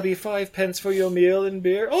 sir, that'll be 5 pence for your meal and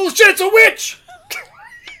beer." "Oh, shit, it's a witch!"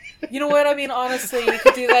 You know what? I mean, honestly, you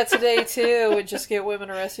could do that today, too, and just get women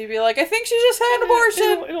arrested. You'd be like, "I think she just had an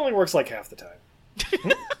abortion." It only works like half the time.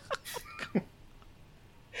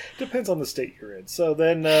 Depends on the state you're in. So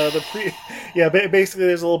then basically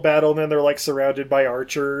there's a little battle, and then they're like surrounded by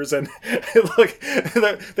archers, and look,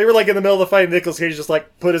 they were like in the middle of the fight, and Nicolas Cage just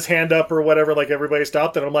like put his hand up or whatever, like everybody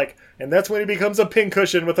stopped, and I'm like, and that's when he becomes a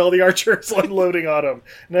pincushion with all the archers unloading on him.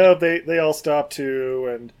 No, they all stop too,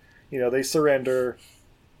 and they surrender.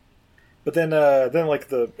 But then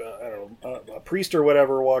like a priest or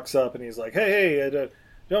whatever walks up, and he's like, "Hey,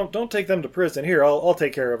 don't take them to prison. Here, I'll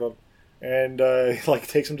take care of them." And like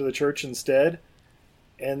takes him to the church instead.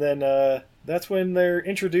 And then that's when they're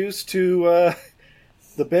introduced to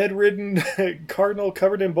the bedridden cardinal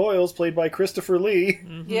covered in boils, played by Christopher Lee.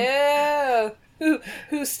 Mm-hmm. Yeah.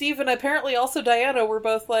 Who Steve and apparently also Diana were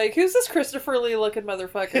both like, "Who's this Christopher Lee looking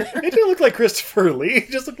motherfucker?" It didn't look like Christopher Lee. It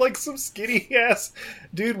just looked like some skinny ass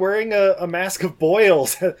dude wearing a mask of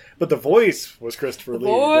boils. But the voice was Christopher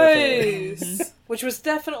Lee. Voice! Which was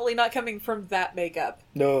definitely not coming from that makeup.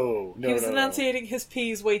 No. He was enunciating his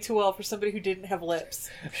P's way too well for somebody who didn't have lips.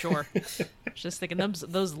 Sure. Just thinking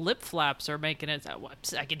those lip flaps are making it.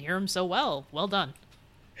 I can hear him so well. Well done.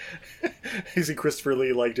 You see Christopher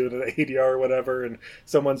Lee like doing an ADR or whatever, and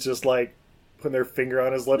someone's just like putting their finger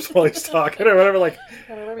on his lips while he's talking or whatever, like,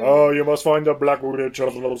 "Oh, you must find the black witch.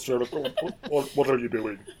 What are you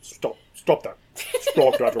doing? Stop that.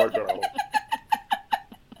 Stop that right now."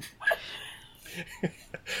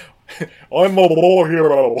 "I'm a war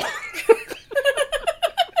hero."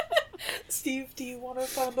 Steve, do you want to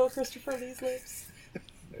fondle Christopher Lee's lips?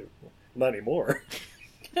 Not anymore.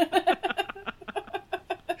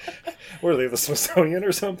 What are they, the Smithsonian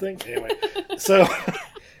or something? Anyway, so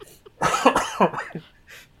all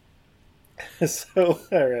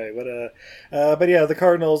right, but yeah, the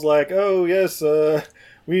cardinal's like, "Oh yes,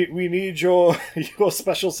 we need your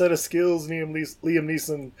special set of skills, Liam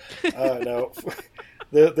Neeson." No,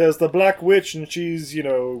 there's the Black Witch, and she's,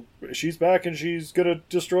 she's back and she's gonna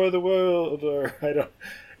destroy the world, or I don't...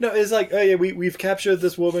 No, it's like, oh yeah, we've captured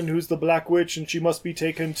this woman who's the Black Witch, and she must be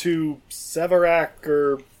taken to Severac,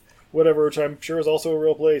 or whatever, which I'm sure is also a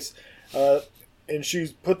real place. And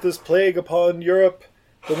she's put this plague upon Europe,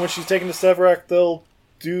 but when she's taken to Severac, they'll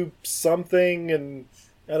do something, and,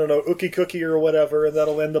 I don't know, ookie cookie or whatever, and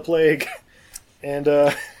that'll end the plague. And,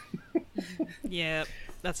 Yeah,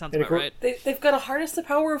 that sounds about right. They've got to harness the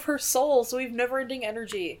power of her soul, so we have never-ending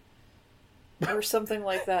energy. Or something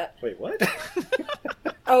like that. Wait, what?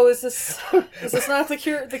 Oh, is this not the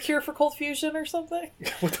cure for cold fusion or something?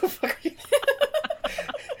 What the fuck are you...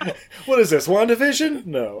 What is this, WandaVision?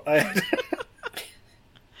 No, WandaVision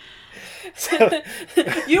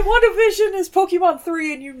is Pokemon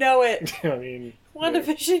 3 and you know it. I mean...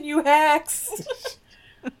 WandaVision, you hacks!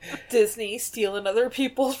 Disney stealing other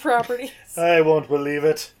people's properties. I won't believe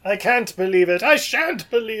it. I can't believe it. I shan't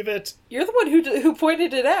believe it. You're the one who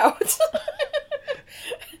pointed it out.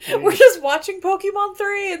 We're just watching Pokemon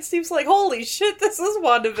 3 and Steve's like, holy shit, this is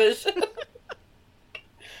WandaVision. Well,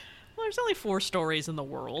 there's only 4 stories in the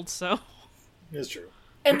world, so... It's true.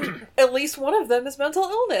 And at least one of them is mental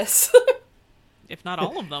illness. If not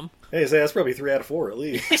all of them. Hey, so that's probably 3 out of 4 at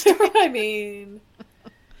least. I mean...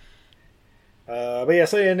 But yeah,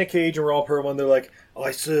 so yeah, Nick Cage and Ron Perlman, they're like,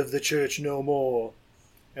 I serve the church no more.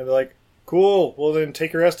 And they're like, cool, well then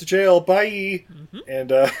take your ass to jail, bye! Mm-hmm.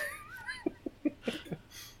 And,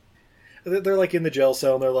 they're like in the jail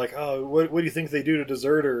cell, and they're like, oh, what do you think they do to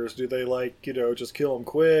deserters? Do they, like, just kill them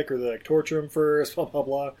quick, or they, like, torture them first, blah, blah,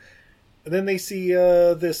 blah. And then they see,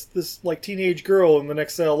 this like, teenage girl in the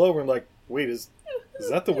next cell over, and like, wait, is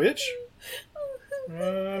that the witch? I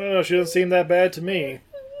don't know, she doesn't seem that bad to me.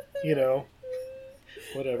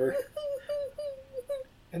 Whatever.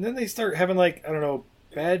 And then they start having, like, I don't know,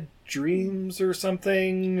 bad dreams or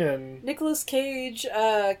something, and... Nicolas Cage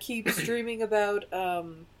keeps dreaming about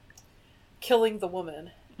killing the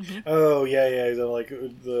woman. Mm-hmm. Oh, yeah, like,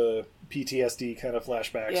 the PTSD kind of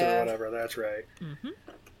flashbacks or whatever, that's right. Mm-hmm.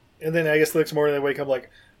 And then I guess the next morning they wake up like,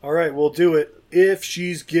 alright, we'll do it if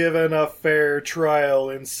she's given a fair trial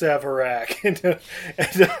in Severac.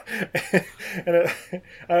 and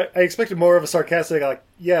I expected more of a sarcastic, like,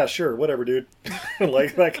 yeah, sure, whatever, dude.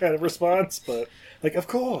 Like, that kind of response. But, like, of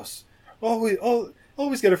course.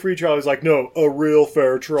 Always get a free trial. He's like, no, a real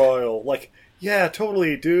fair trial. Like, yeah,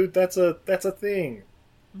 totally, dude. That's a thing.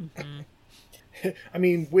 Mm-hmm. I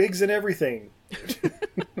mean, wigs and everything.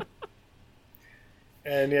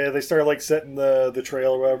 And yeah, they start like setting the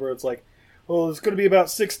trail or whatever. It's like, well, it's going to be about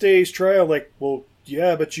 6 days trial. Like, well,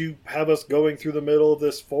 yeah, but you have us going through the middle of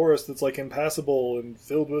this forest that's like impassable and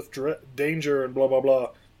filled with danger and blah blah blah.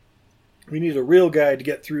 We need a real guide to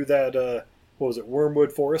get through that. What was it,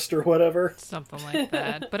 Wormwood Forest or whatever? Something like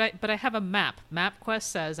that. But I have a map. MapQuest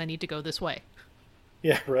says I need to go this way.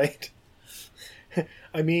 Yeah, right.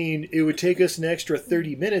 I mean, it would take us an extra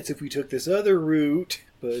 30 minutes if we took this other route,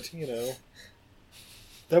 but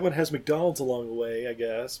that one has McDonald's along the way, I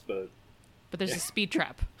guess, but there's a speed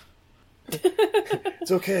trap.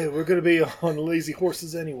 It's okay, we're going to be on lazy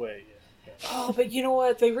horses anyway. Oh, but you know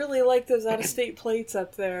what? They really like those out-of-state plates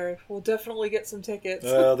up there. We'll definitely get some tickets.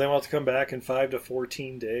 They want to come back in 5 to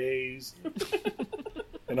 14 days.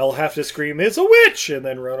 And I'll have to scream, it's a witch! And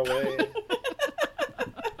then run away.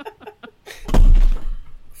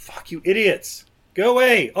 Fuck you idiots! Go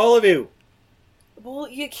away, all of you! Well,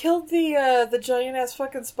 you killed the giant-ass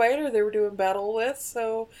fucking spider they were doing battle with,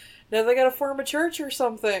 so now they gotta form a church or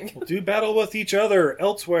something. We'll do battle with each other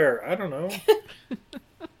elsewhere. I don't know.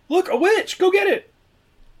 Look, a witch! Go get it!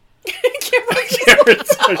 Cameron's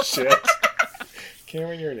so shit.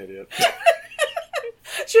 Cameron, you're an idiot.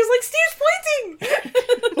 She was like, Steve's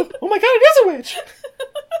pointing! Oh my god, it is a witch!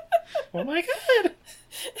 Oh my god!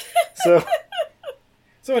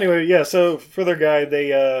 So anyway, yeah, so for their guide,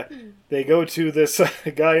 they go to this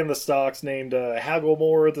guy in the stocks named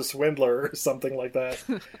Hagglemore the Swindler, or something like that.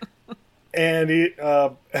 And he,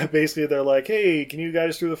 basically they're like, hey, can you guide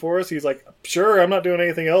us through the forest? He's like, sure, I'm not doing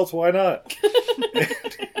anything else, why not?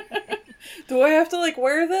 Do I have to, like,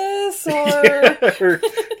 wear this? Or... Yeah, or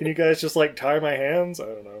can you guys just, like, tie my hands? I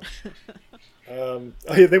don't know.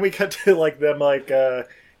 Then we cut to, like, them, like,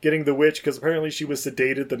 getting the witch, because apparently she was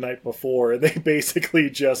sedated the night before, and they basically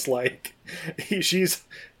just, like, she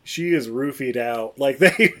is roofied out. Like,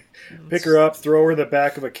 they pick her up, throw her in the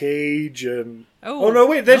back of a cage, and... Oh no,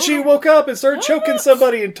 wait, then she woke up and started choking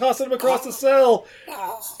somebody and tossing him across the cell.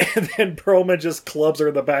 And then Perlman just clubs her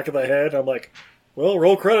in the back of the head. I'm like, well,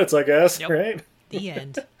 roll credits, I guess, right? The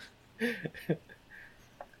end.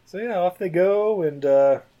 So yeah, off they go, and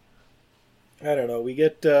I don't know. We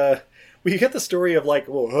get the story of like,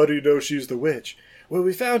 well, how do you know she's the witch? Well,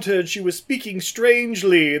 we found her and she was speaking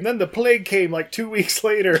strangely, and then the plague came like 2 weeks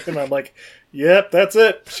later, and I'm like, yep, that's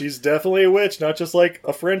it. She's definitely a witch, not just like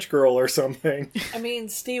a French girl or something. I mean,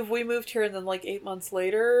 Steve, we moved here and then like 8 months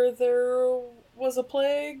later there was a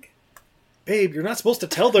plague. Babe, you're not supposed to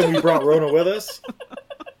tell them we brought Rona with us.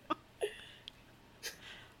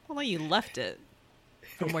 Well, you left it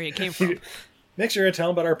from where you came from. Next you're going to tell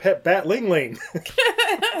them about our pet bat Ling Ling.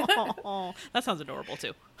 Oh, that sounds adorable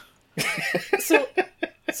too.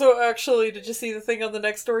 So actually, did you see the thing on the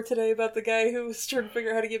next door today about the guy who was trying to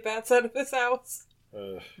figure out how to get bats out of his house?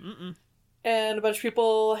 And a bunch of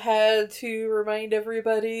people had to remind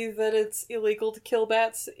everybody that it's illegal to kill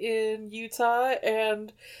bats in Utah,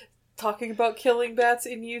 and talking about killing bats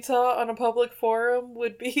in Utah on a public forum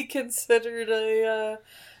would be considered a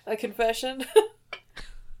confession.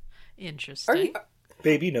 Interesting.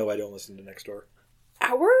 Baby, no, I don't listen to Next Door.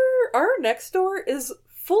 Our Next Door is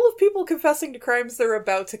full of people confessing to crimes they're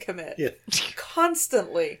about to commit. Yeah.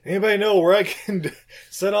 Constantly. Anybody know where I can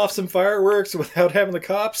set off some fireworks without having the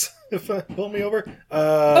cops pull me over?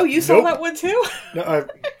 Oh, you saw that one too? No,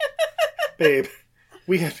 babe,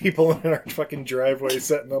 we had people in our fucking driveway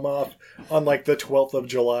setting them off on like the 12th of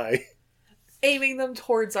July. Aiming them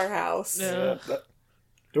towards our house. Don't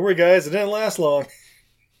worry, guys, it didn't last long.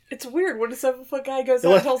 It's weird when a 7-foot guy goes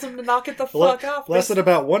out and tells him to knock it the fuck off. Less than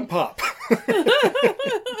about one pop.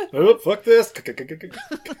 Oh, fuck this.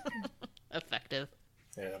 Effective.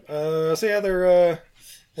 Yeah. So yeah, they're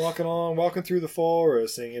walking through the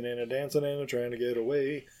forest, singing and dancing and trying to get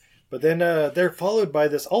away. But then they're followed by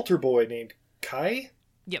this altar boy named Kai.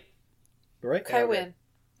 Yep. Right? Kai Wynn.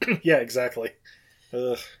 Yeah, exactly.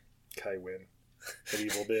 Ugh, Kai Wynn. That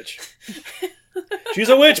evil bitch. She's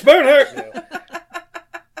a witch, burn her! No.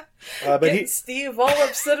 But Steve all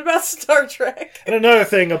upset about Star Trek. And another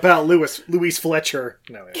thing about Louise Fletcher.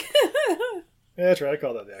 No, yeah. That's right, I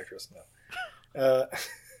call that the actress. No.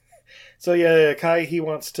 So yeah, Kai, he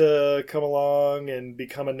wants to come along and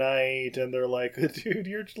become a knight, and they're like, dude,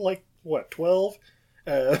 you're like, what, 12?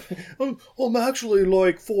 I'm actually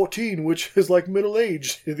like 14, which is like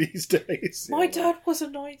middle-aged these days. My dad was a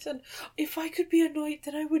knight, and if I could be a knight,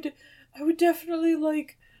 then I would definitely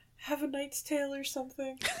like have a Knight's Tale or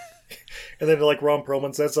something. And then like Ron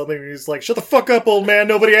Perlman says something, and he's like, shut the fuck up, old man,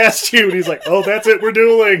 nobody asked you. And he's like, oh, that's it, we're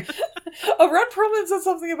dueling. Ron Perlman said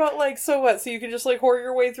something about like, so what, so you can just like whore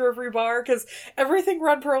your way through every bar? Because everything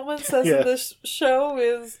Ron Perlman says in this show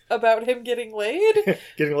is about him getting laid.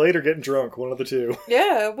 Getting laid or getting drunk, one of the two.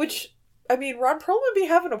 Yeah, which, I mean, Ron Perlman be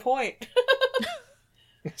having a point.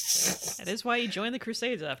 That is why he joined the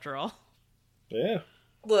Crusades, after all. Yeah.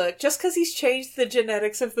 Look, just because he's changed the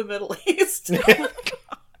genetics of the Middle East.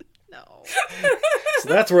 No. So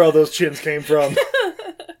that's where all those chins came from.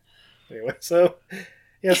 Anyway, so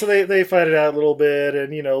they fight it out a little bit,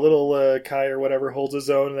 and little Kai or whatever holds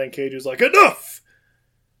his own, and then Cage is like, enough!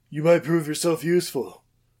 You might prove yourself useful.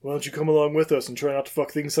 Why don't you come along with us and try not to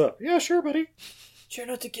fuck things up? Yeah, sure, buddy. Try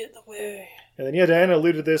not to get in the way. And then Diana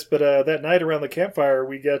alluded to this, but that night around the campfire,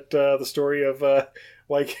 we get the story of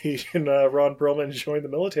why Cage and Ron Perlman joined the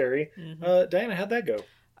military. Mm-hmm. Diana, how'd that go?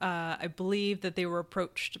 I believe that they were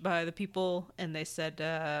approached by the people, and they said,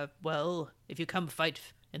 well, if you come fight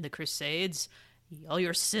in the Crusades, all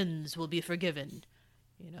your sins will be forgiven.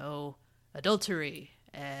 Adultery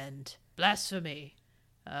and blasphemy.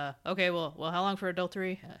 Okay, well, how long for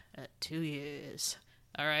adultery? 2 years.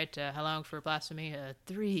 All right, how long for blasphemy?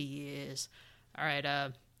 3 years. All right,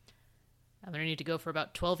 I'm going to need to go for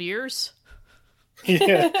about 12 years.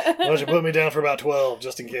 Yeah, why don't you put me down for about 12,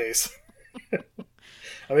 just in case.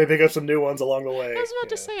 I may pick up some new ones along the way. I was about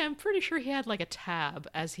to say, I'm pretty sure he had like a tab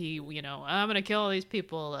as he, I'm going to kill all these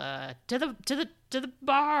people, to the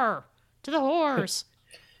bar, to the horse.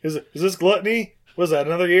 Is this gluttony? Was that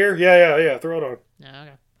another year? Yeah, throw it on.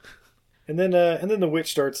 Okay. And then the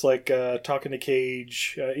witch starts like talking to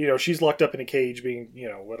Cage. She's locked up in a cage, being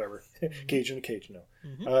whatever, cage in a cage. No,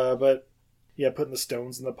 Mm-hmm. but yeah, putting the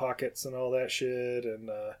stones in the pockets and all that shit. And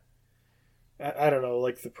I don't know,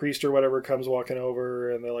 like the priest or whatever comes walking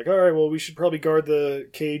over, and they're like, all right, well, we should probably guard the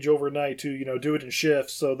cage overnight to do it in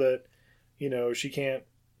shifts so that she can't,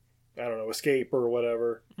 I don't know, escape or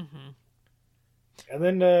whatever. Mm-hmm. And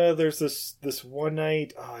then there's this one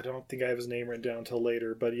night, I don't think I have his name written down until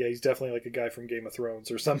later, but yeah, he's definitely like a guy from Game of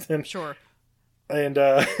Thrones or something. Sure. And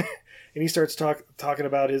and he starts talking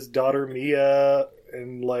about his daughter Mia,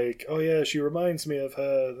 and like, oh yeah, she reminds me of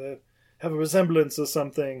her, they have a resemblance or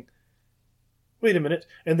something. Wait a minute.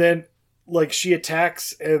 And then like she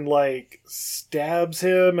attacks and like stabs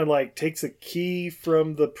him and like takes a key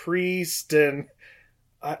from the priest, and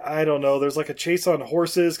I don't know, there's like a chase on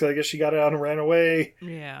horses because I guess she got out and ran away.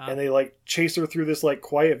 Yeah. And they like chase her through this like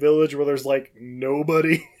quiet village where there's like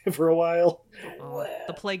nobody for a while. Oh,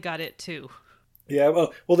 the plague got it too. Yeah,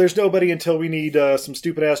 well, there's nobody until we need some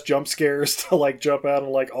stupid ass jump scares to like jump out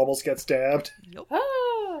and like almost get stabbed. Yep.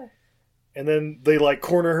 Ah! And then they like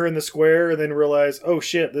corner her in the square and then realize, oh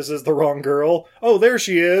shit, this is the wrong girl. Oh, there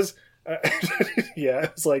she is. Yeah,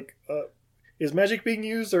 it's like, is magic being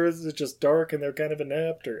used, or is it just dark and they're kind of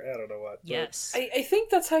inept, or I don't know what. Yes. I think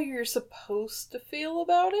that's how you're supposed to feel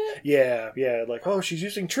about it. Yeah, like, oh, she's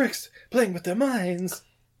using tricks, playing with their minds.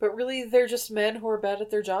 But really, they're just men who are bad at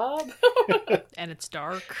their job. And it's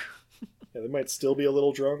dark. Yeah, they might still be a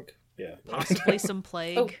little drunk. Yeah. Possibly some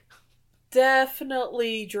plague. Oh,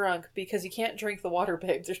 definitely drunk, because you can't drink the water,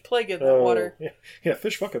 babe. There's plague in that water. Yeah,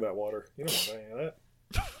 fish fuck in that water. You don't know any of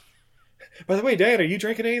that. By the way, Dan, are you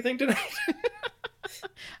drinking anything tonight?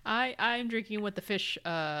 I'm drinking what the fish,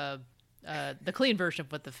 the clean version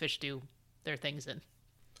of what the fish do their things in.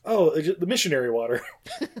 Oh, the missionary water.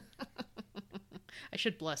 I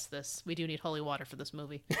should bless this. We do need holy water for this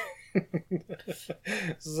movie.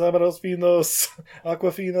 Sábados finos,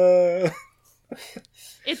 aquafina.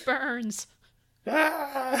 It burns.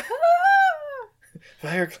 Ah!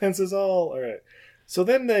 Fire cleanses all. All right. So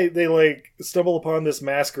then they like stumble upon this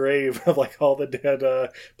mass grave of like all the dead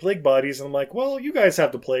plague bodies, and I'm like, well, you guys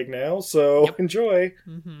have the plague now, so enjoy.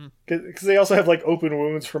 Because they also have like open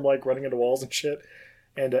wounds from like running into walls and shit.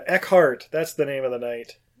 And Eckhart, that's the name of the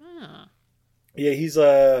knight. Huh. Yeah, he's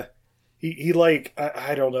he like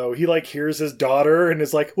I don't know, he like hears his daughter and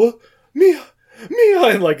is like, what, Mia,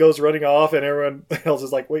 and like goes running off, and everyone else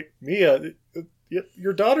is like, wait, Mia.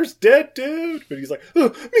 Your daughter's dead, dude. But he's like,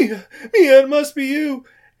 oh, Mia, it must be you.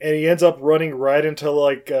 And he ends up running right into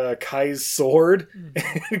like Kai's sword.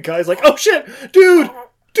 And Kai's like, oh shit, dude,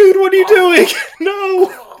 what are you doing?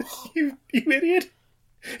 No, you idiot.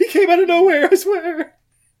 He came out of nowhere, I swear.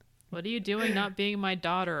 What are you doing not being my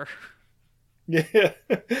daughter? Yeah.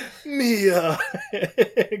 Mia.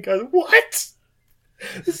 And Kai's, what?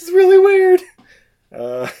 This is really weird.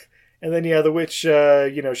 And then, yeah, the witch,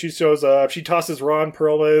 she shows up. She tosses Ron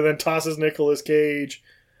Perlman and then tosses Nicolas Cage.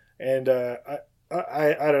 And I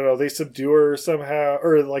don't know, they subdue her somehow.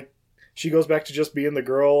 Or, like, she goes back to just being the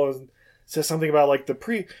girl and says something about, like, the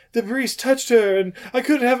priest touched her and I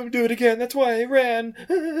couldn't have him do it again. That's why I ran.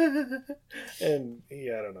 And,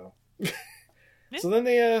 yeah, I don't know. So then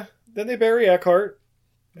they bury Eckhart.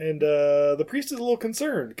 And the priest is a little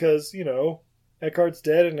concerned because, Eckhart's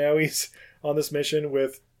dead and now he's on this mission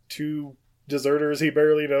with 2 deserters he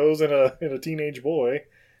barely knows and a teenage boy.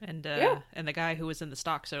 And and the guy who was in the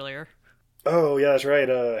stocks earlier. Oh yeah, that's right.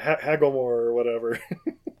 Hagglemore or whatever.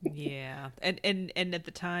 Yeah, and at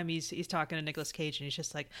the time he's talking to Nicolas Cage and he's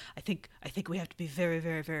just like, I think we have to be very,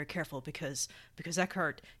 very, very careful because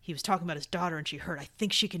Eckhart, he was talking about his daughter and she heard. I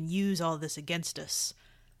think she can use all this against us.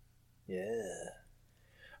 Yeah.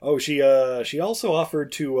 Oh, she also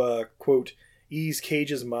offered to quote ease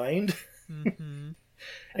Cage's mind. Mm-hmm.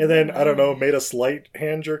 And then, I don't know, made a slight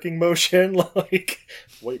hand-jerking motion, like,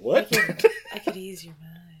 wait, what? I could ease your mind.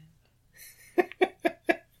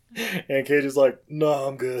 And Cage is like, no,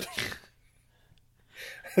 I'm good.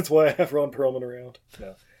 That's why I have Ron Perlman around.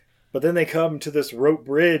 No. But then they come to this rope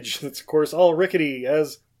bridge that's, of course, all rickety,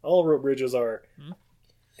 as all rope bridges are. Mm-hmm.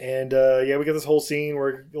 And, we get this whole scene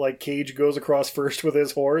where, like, Cage goes across first with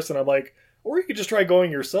his horse, and I'm like, or you could just try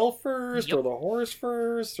going yourself first, or the horse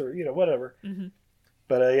first, or, whatever. Mm-hmm.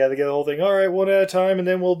 But, they get the whole thing, all right, one at a time, and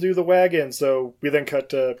then we'll do the wagon. So we then cut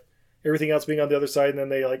to everything else being on the other side, and then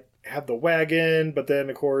they, like, have the wagon, but then,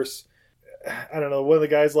 of course, I don't know, one of the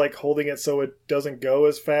guys, like, holding it so it doesn't go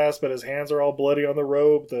as fast, but his hands are all bloody on the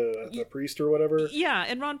rope, the priest or whatever. Yeah,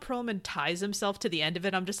 and Ron Perlman ties himself to the end of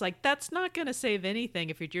it. I'm just like, that's not going to save anything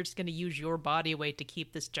if you're just going to use your body weight to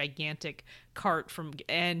keep this gigantic cart from...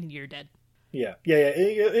 and you're dead. Yeah.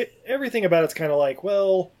 Everything about it's kind of like,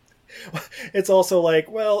 well... It's also like,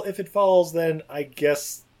 well, if it falls, then I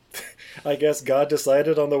guess God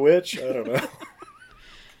decided on the witch. I don't know.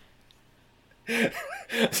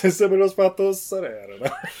 Semenos patos. I don't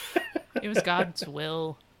know. It was God's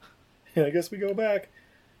will. Yeah, I guess we go back.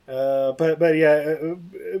 But yeah,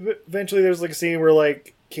 eventually there's like a scene where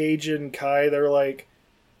like Cage and Kai, they're like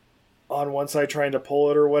on one side trying to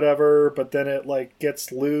pull it or whatever, but then it like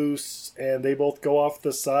gets loose and they both go off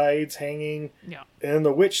the sides hanging. Yeah. And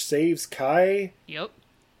the witch saves Kai. Yep.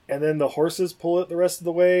 And then the horses pull it the rest of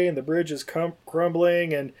the way and the bridge is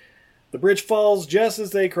crumbling and the bridge falls just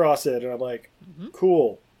as they cross it. And I'm like,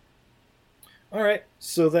 cool. All right.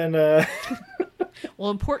 So then,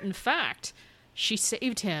 Well, important fact, she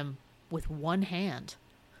saved him with one hand.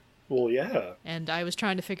 well, yeah. And I was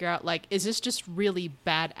trying to figure out, like, is this just really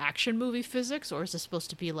bad action movie physics, or is this supposed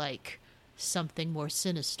to be, like, something more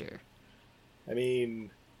sinister? I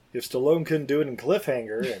mean, if Stallone couldn't do it in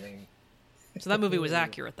Cliffhanger, I mean... So that movie was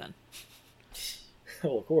accurate then.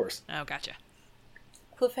 Well, of course. Oh, gotcha.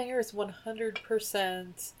 Cliffhanger is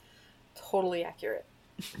 100% totally accurate.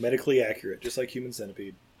 Medically accurate, just like Human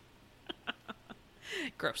Centipede.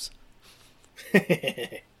 Gross.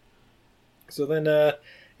 So then,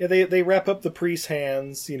 yeah, they wrap up the priest's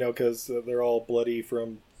hands, you know, because they're all bloody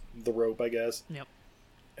from the rope, I guess. Yep.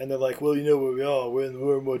 And they're like, well, you know where we are. We're in the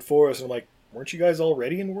Wormwood Forest. And I'm like, weren't you guys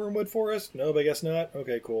already in Wormwood Forest? No, but I guess not.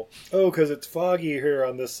 Okay, cool. Oh, because it's foggy here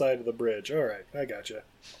on this side of the bridge. All right, I gotcha.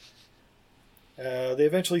 They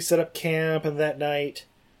eventually set up camp, and that night,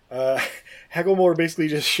 Hagglemore basically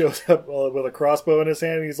just shows up with a crossbow in his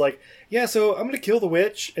hand, and he's like, yeah, so I'm going to kill the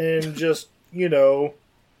witch, and just, you know,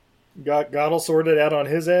 got all sorted out on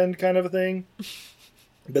his end kind of a thing.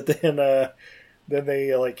 But then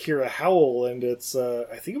they, like, hear a howl, and it's,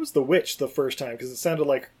 I think it was the witch the first time, because it sounded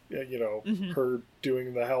like, you know, her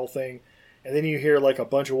doing the howl thing. And then you hear, like, a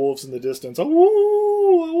bunch of wolves in the distance.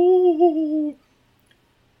 Oh!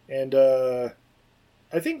 And,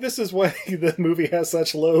 I think this is why the movie has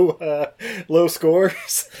such low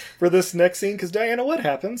scores for this next scene. Because, Diana, what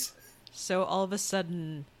happens? So all of a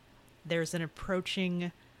sudden, there's an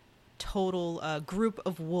approaching total group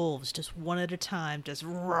of wolves, just one at a time, just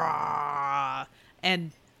rah!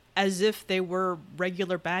 And as if they were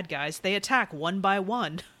regular bad guys, they attack one by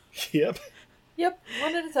one. Yep. Yep,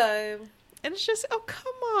 one at a time. And it's just, oh,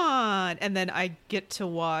 come on! And then I get to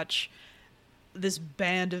watch this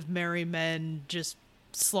band of merry men just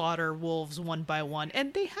slaughter wolves one by one,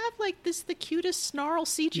 and they have like the cutest snarl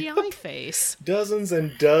CGI face. Dozens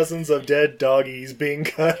and dozens of dead doggies being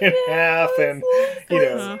cut in half, and you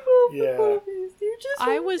know, yeah.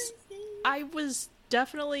 I was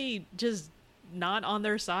definitely just not on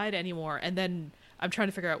their side anymore, and then I'm trying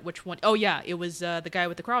to figure out which one. Oh yeah, it was the guy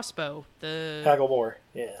with the crossbow, the Hagglemore.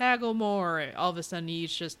 Yeah, Hagglemore. All of a sudden,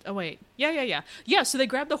 he's just, oh wait, yeah. So they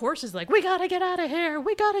grab the horses, like, we gotta get out of here,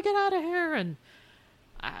 and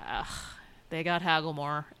they got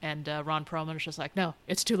Hagglemore, and Ron Perlman is just like, no,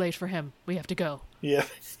 it's too late for him. We have to go. Yeah,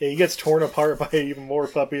 he gets torn apart by even more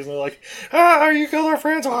puppies, and they're like, you killed our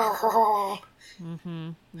friends. Mm-hmm.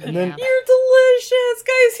 And then, you're delicious,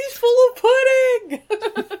 guys. He's full of pudding.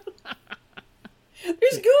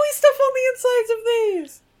 There's gooey stuff on the insides of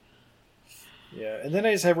these. Yeah, and then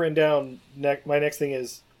I just have written down, my next thing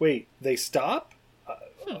is, wait, they stop?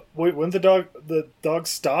 Wait, when the dog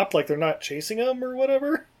stopped, like they're not chasing them or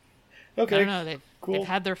whatever? Okay, I don't know, they've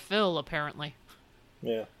had their fill, apparently.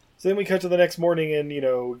 Yeah. So then we cut to the next morning, and, you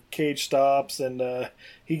know, Cage stops, and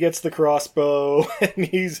he gets the crossbow, and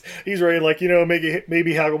he's ready, like, you know,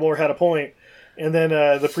 maybe Hagglemore had a point. And then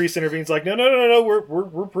the priest intervenes, like, no,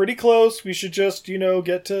 we're pretty close. We should just, you know,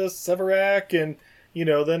 get to Severac, and, you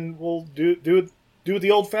know, then we'll do it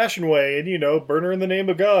the old-fashioned way, and, you know, burn her in the name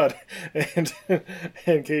of God. And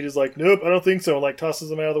Cage is like, nope, I don't think so, and, like,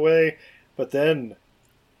 tosses him out of the way. But then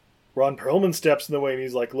Ron Perlman steps in the way, and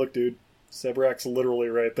he's like, look, dude, Severac's literally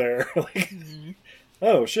right there. Like,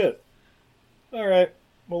 oh, shit. All right,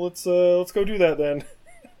 well, let's go do that, then.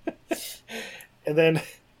 And then,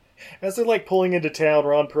 as they're, like, pulling into town,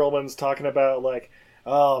 Ron Perlman's talking about, like,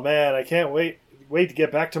 oh, man, I can't wait to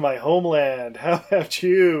get back to my homeland. How about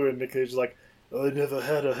you? And Nick Cage is like, I never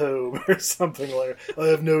had a home, or something like that. I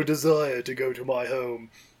have no desire to go to my home.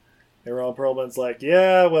 And Ron Perlman's like,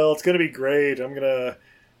 yeah, well, it's going to be great. I'm going to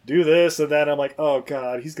do this and that. I'm like, oh,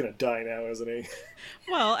 God, he's going to die now, isn't he?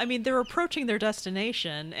 Well, I mean, they're approaching their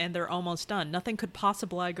destination, and they're almost done. Nothing could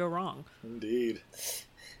possibly go wrong. Indeed.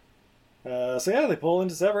 So, yeah, they pull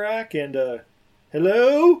into Severac, and,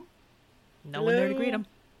 hello? No one there to greet them.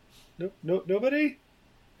 Nope, nobody?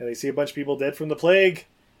 And they see a bunch of people dead from the plague.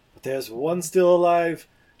 But there's one still alive.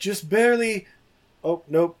 Just barely. Oh,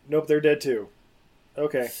 nope, they're dead too.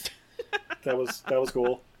 Okay. That was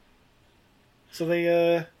cool. So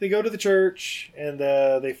they go to the church, and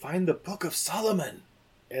they find the Book of Solomon.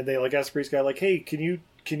 And they, like, ask the priest guy, like, hey, can you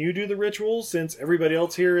do the rituals since everybody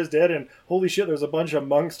else here is dead? And holy shit, there's a bunch of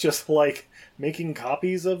monks just, like, making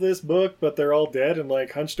copies of this book, but they're all dead and,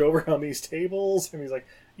 like, hunched over on these tables. And he's like,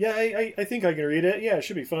 yeah, I think I can read it. Yeah, it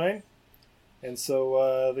should be fine. And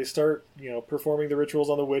so they start, you know, performing the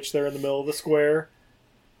rituals on the witch there in the middle of the square.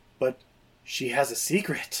 But she has a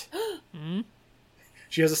secret. Mm-hmm.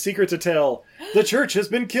 She has a secret to tell. The church has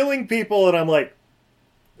been killing people. And I'm like,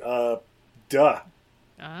 duh.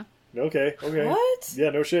 Uh-huh. Okay. What?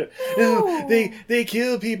 Yeah, no shit. No. They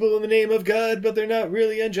kill people in the name of God, but they're not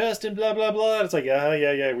really unjust and blah, blah, blah. It's like,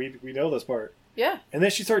 yeah, we know this part. Yeah. And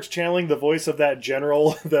then she starts channeling the voice of that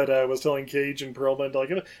general that was telling Cage and Perlman,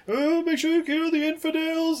 like, oh, make sure you kill the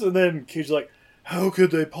infidels. And then Cage's like, how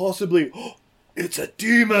could they possibly? Oh, it's a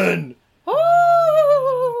demon.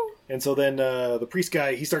 Oh! And so then the priest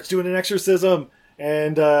guy, he starts doing an exorcism.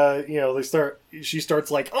 And, she starts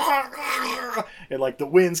like, and like the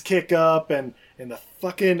winds kick up and the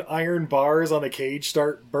fucking iron bars on the cage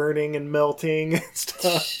start burning and melting and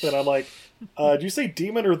stuff. And I'm like, did you say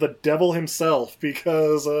demon or the devil himself?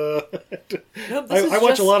 Because I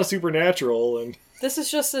watch a lot of Supernatural. And this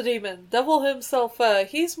is just a demon. Devil himself,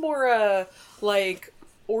 he's more like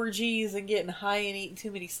orgies and getting high and eating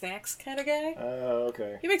too many snacks kind of guy. Oh,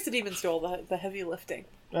 okay. He makes the demons do all the heavy lifting.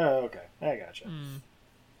 Oh, okay. I gotcha.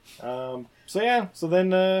 So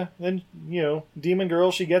then Demon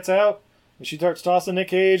Girl, she gets out and she starts tossing Nick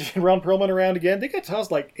Cage and Ron Perlman around again. They get tossed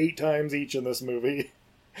like 8 times each in this movie.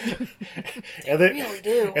 And then, really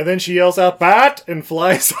do. And then she yells out, "Bat!" and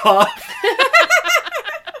flies off.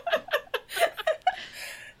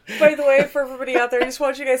 By the way, for everybody out there, I just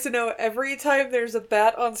want you guys to know, every time there's a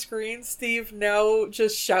bat on screen, Steve now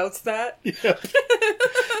just shouts that. Yeah.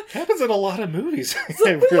 Happens in a lot of movies.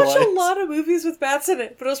 We watch a lot of movies with bats in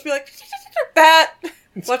it, but it'll just be like, bat!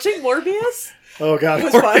 Watching Morbius? Oh, God.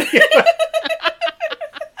 Was fun.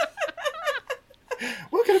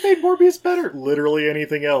 What could have made Morbius better? Literally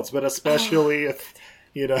anything else, but especially if...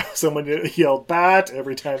 someone yelled "bat"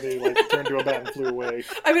 every time they turned to a bat and flew away.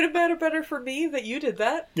 I mean, it mattered better for me that you did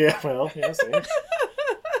that. Yeah, well, yeah, same.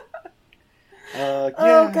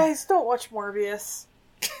 Oh, guys, don't watch Morbius.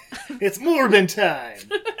 It's Morbin time!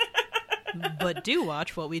 But do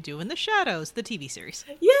watch What We Do in the Shadows, the TV series.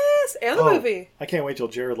 Yes, and the movie. I can't wait till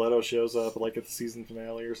Jared Leto shows up, at the season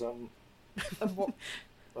finale or something. Of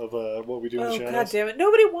What We Do in the Shadows. Oh, god damn it.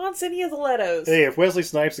 Nobody wants any of the Letos. Hey, if Wesley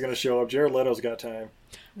Snipes is going to show up, Jared Leto's got time.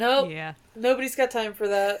 Nope. Yeah. Nobody's got time for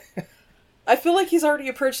that. I feel like he's already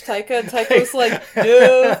approached Taika, and Taika's like,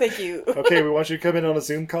 no, thank you. Okay, we want you to come in on a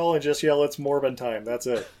Zoom call and just yell, "It's Morbin time." That's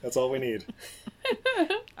it. That's all we need.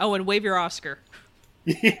 Oh, and wave your Oscar.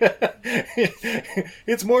 Yeah.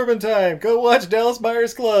 It's Morbin time. Go watch Dallas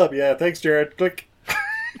Buyers Club. Yeah, thanks, Jared. Click.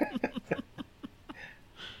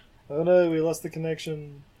 Oh no, we lost the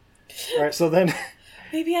connection. Alright, so then...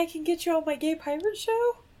 Maybe I can get you on my gay pirate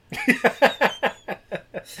show?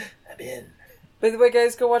 I'm in. By the way,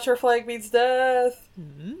 guys, go watch Our Flag Means Death.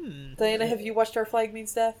 Mm. Diana, have you watched Our Flag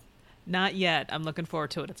Means Death? Not yet. I'm looking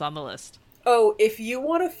forward to it. It's on the list. Oh, if you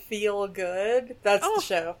want to feel good, that's the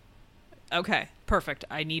show. Okay, perfect.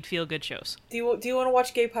 I need feel-good shows. Do you want to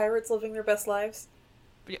watch gay pirates living their best lives?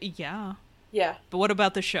 Yeah. Yeah. But what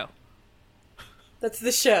about the show? That's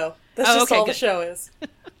the show. That's just all good. The show is.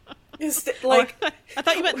 It's like I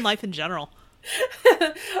thought you meant in life in general.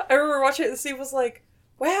 I remember watching it and Steve was like,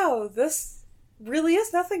 wow, this really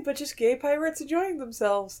is nothing but just gay pirates enjoying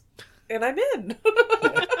themselves. And I'm in.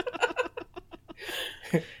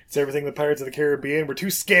 It's everything the Pirates of the Caribbean were too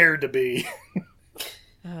scared to be.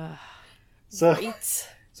 So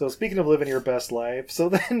speaking of living your best life, so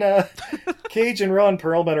then Cage and Ron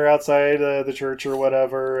Perlman are outside the church or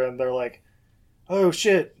whatever, and they're like, "Oh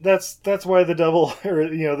shit, that's why the devil or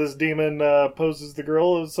this demon poses the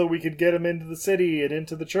girl, so we could get him into the city and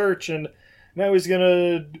into the church, and now he's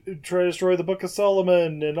gonna try to destroy the Book of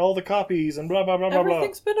Solomon and all the copies and blah blah blah blah blah.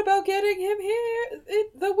 Everything's been about getting him here,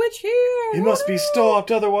 the witch here. He must be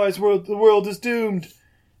stopped, otherwise the world is doomed."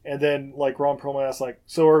 And then, Ron Perlman asks,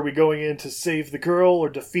 "So are we going in to save the girl or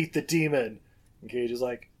defeat the demon?" And Cage is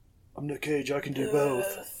like, "I'm Nick Cage, I can do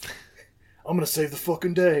both. I'm gonna save the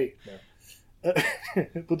fucking day." No.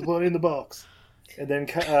 Put the money in the box. And then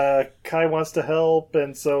Kai wants to help,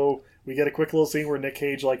 and so we get a quick little scene where Nick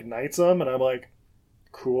Cage, knights him, and I'm like,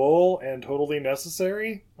 cool and totally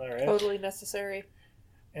necessary. All right. Totally necessary.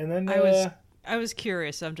 And then... I was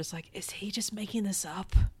curious. I'm just like, is he just making this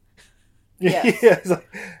up? Yes. Yeah,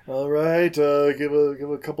 all right, give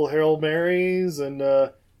a couple Hail Marys and I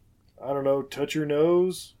don't know, touch your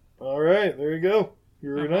nose. All right, there you go.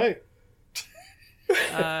 You're a knight.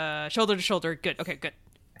 Shoulder to shoulder. Good. Okay, good.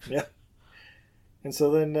 Yeah. And so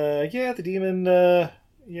then, the demon.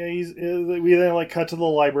 We then cut to the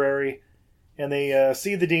library, and they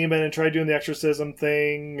see the demon and try doing the exorcism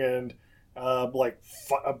thing, and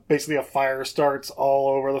basically a fire starts all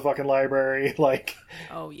over the fucking library.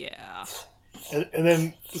 Oh yeah. And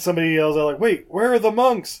then somebody yells out, "Wait, where are the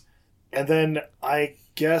monks?" And then I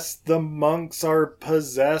guess the monks are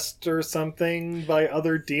possessed or something by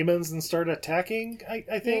other demons and start attacking,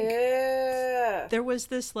 I think. Yeah. There was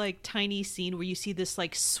this, like, tiny scene where you see this,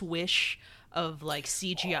 like, swish of, like,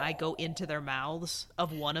 CGI go into their mouths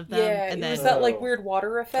of one of them. Yeah, and it then was that, like, weird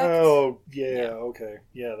water effect. Oh, yeah. Okay.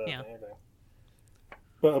 Yeah, that. Yeah. Okay.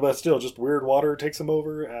 But still, just weird water takes them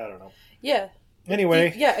over? I don't know. Yeah.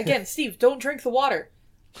 Anyway. Steve, don't drink the water.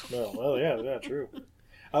 No, well, yeah, true.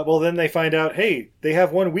 Well, then they find out, hey, they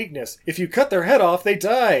have one weakness. If you cut their head off, they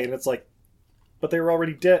die. And it's like, but they were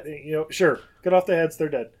already dead. You know, sure, cut off the heads, they're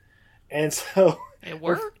dead. And so... It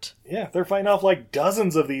worked. They're fighting off like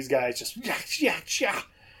dozens of these guys. Just...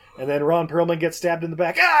 And then Ron Perlman gets stabbed in the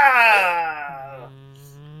back. Ah!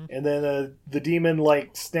 And then the demon,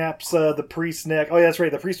 like, snaps the priest's neck. Oh, yeah, that's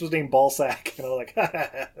right. The priest was named Ballsack. And I was like,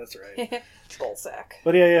 that's right. Ballsack.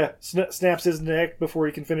 But yeah. Snaps his neck before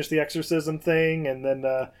he can finish the exorcism thing. And then,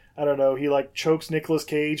 I don't know, he, like, chokes Nicolas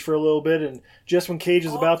Cage for a little bit. And just when Cage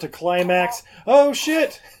is about to climax, oh,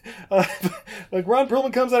 shit! Like, Ron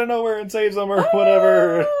Perlman comes out of nowhere and saves him or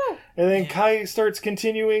whatever. And then Kai starts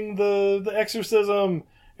continuing the exorcism.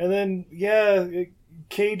 And then,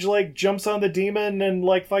 Cage, like, jumps on the demon and,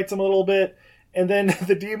 like, fights him a little bit. And then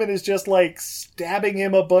the demon is just, like, stabbing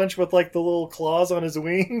him a bunch with, like, the little claws on his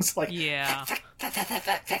wings. Like, yeah.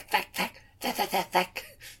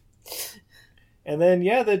 And then,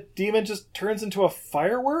 the demon just turns into a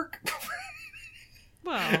firework.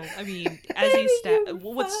 Well, I mean, as he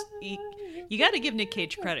you got to give Nick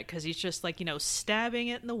Cage credit because he's just like, stabbing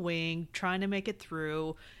it in the wing, trying to make it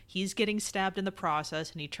through. He's getting stabbed in the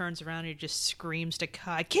process, and he turns around and he just screams to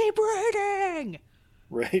Kai, "Keep reading!"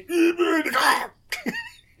 Right.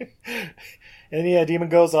 And demon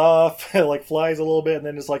goes off, like flies a little bit, and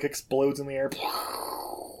then just like explodes in the air.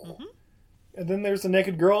 Mm-hmm. And then there's a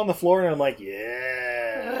naked girl on the floor, and I'm like,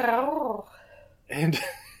 yeah. And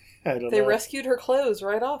I don't know. They rescued her clothes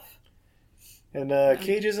right off. And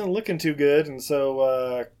Cage isn't looking too good, and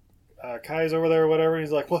so Kai's over there or whatever, and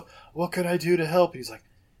he's like, what can I do to help? He's like,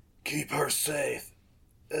 keep her safe.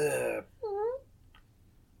 And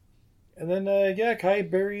then, Kai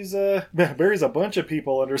buries a bunch of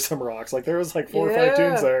people under some rocks. Like, there was like 4 or 5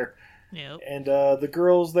 tombs there. Yep. And the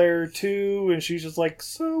girl's there too, and she's just like,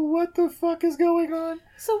 so what the fuck is going on?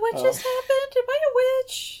 So what just happened? Am I a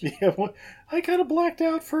witch? Yeah, I kind of blacked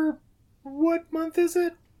out for, what month is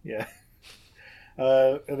it? Yeah.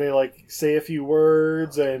 And they, like, say a few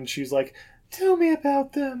words, and she's like, tell me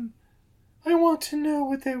about them. I want to know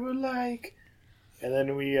what they were like. And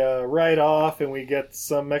then we ride off, and we get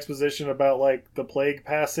some exposition about, like, the plague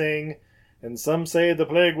passing. And some say the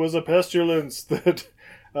plague was a pestilence that,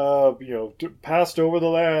 passed over the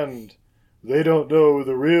land. They don't know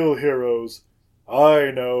the real heroes.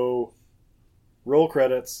 I know. Roll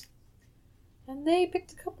credits. And they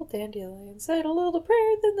picked a couple dandelions, said a little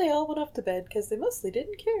prayer, then they all went off to bed because they mostly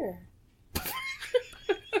didn't care.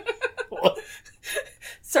 What?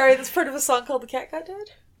 Sorry, that's part of a song called The Cat Got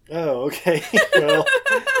Dead. Oh, okay. Well.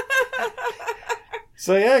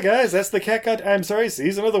 So yeah, guys, that's the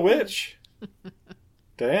Season of the Witch.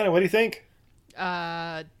 Diana, what do you think?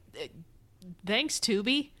 Thanks,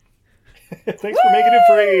 Tubi. Thanks for making it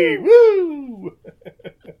free. Woo!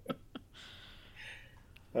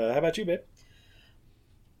 How about you, babe?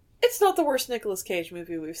 It's not the worst Nicolas Cage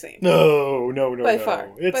movie we've seen. No. By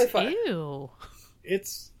far. Ew.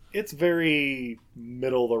 It's very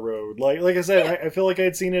middle of the road. Like I said, I feel like I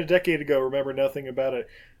had seen it a decade ago, remember nothing about it.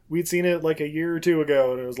 We'd seen it like a year or two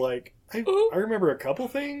ago, and it was like, I remember a couple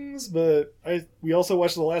things, but we also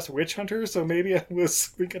watched The Last Witch Hunter, so maybe I was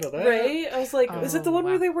thinking of that. Right? I was like, is it the one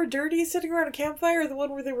where they were dirty sitting around a campfire, or the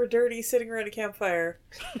one where they were dirty sitting around a campfire?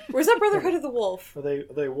 Or was that Brotherhood of the Wolf?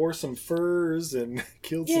 They wore some furs and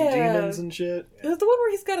killed some demons and shit. Is it the one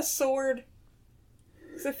where he's got a sword?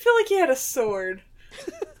 'Cause I feel like he had a sword.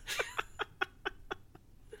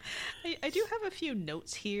 I do have a few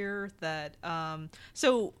notes here that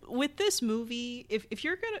so with this movie, if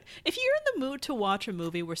you're in the mood to watch a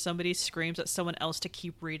movie where somebody screams at someone else to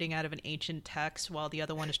keep reading out of an ancient text while the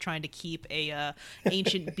other one is trying to keep a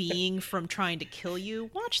ancient being from trying to kill you,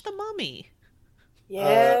 watch The Mummy.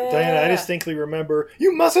 Yeah. Diana, I distinctly remember,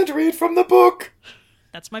 you mustn't read from the book.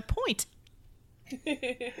 That's my point.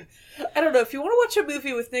 I don't know, if you want to watch a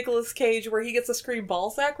movie with Nicolas Cage where he gets to scream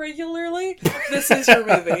ballsack regularly, this is your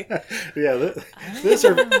movie. Yeah, this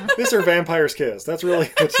or Vampire's Kiss. That's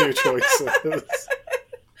really the two choices. I'm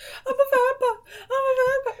a vampire.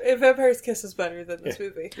 And Vampire's Kiss is better than this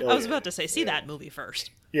movie. I was about to say, see that movie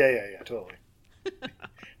first. Yeah, totally.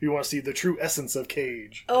 If you want to see the true essence of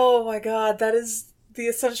Cage. Oh my god, that is the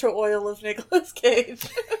essential oil of Nicolas Cage.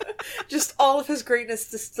 Just all of his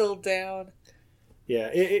greatness distilled down. Yeah,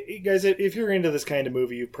 guys, if you're into this kind of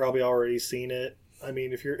movie, you've probably already seen it. I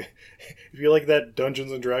mean, if you like that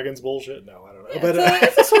Dungeons and Dragons bullshit, no, I don't know. Yeah, but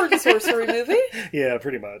it's a sword and sorcery movie. Yeah,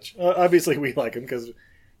 pretty much. Obviously, we like them because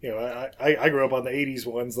I grew up on the '80s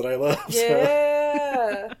ones that I love.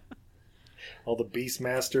 Yeah. So. All the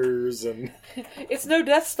Beastmasters and it's no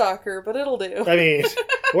Deathstalker, but it'll do. I mean,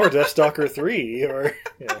 or Deathstalker 3, or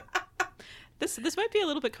This might be a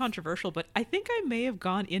little bit controversial, but I think I may have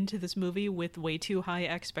gone into this movie with way too high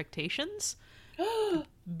expectations.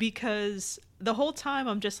 Because the whole time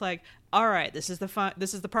I'm just like, all right, this is the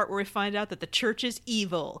part where we find out that the church is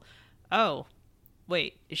evil. Oh,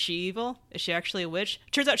 wait, is she evil? Is she actually a witch?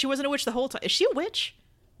 Turns out she wasn't a witch the whole time. Is she a witch?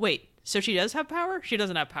 Wait, so she does have power? She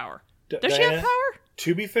doesn't have power. Does she have power?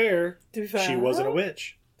 To be fair, she wasn't a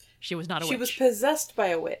witch. She was not a witch. She was possessed by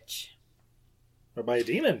a witch. Or by a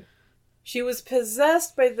demon. She was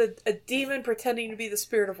possessed by a demon pretending to be the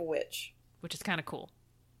spirit of a witch. Which is kind of cool.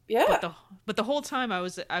 Yeah. But the whole time I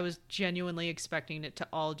was genuinely expecting it to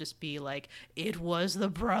all just be like, it was the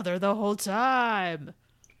brother the whole time.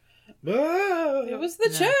 No. It was the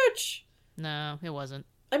church. No, it wasn't.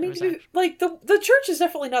 I mean, the church is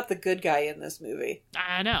definitely not the good guy in this movie.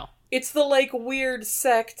 I know. It's the, weird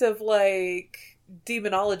sect of,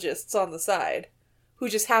 demonologists on the side who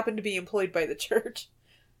just happen to be employed by the church.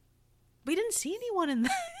 We didn't see anyone in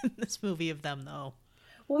this movie of them, though.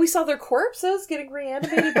 Well, we saw their corpses getting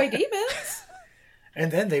reanimated by demons. And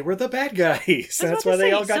then they were the bad guys. That's why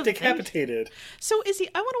they all got decapitated. So, Izzy,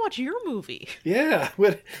 I want to watch your movie. Yeah,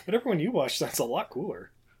 whatever one you watch sounds a lot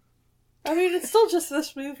cooler. I mean, it's still just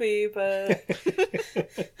this movie, but...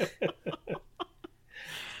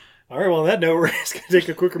 All right, well, on that note, we're just going to take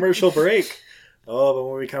a quick commercial break. Oh, but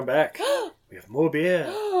when we come back, we have more beer,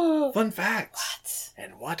 fun facts,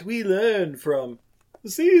 and what we learned from the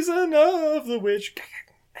season of the witch.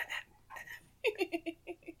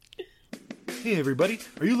 Hey everybody,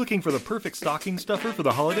 are you looking for the perfect stocking stuffer for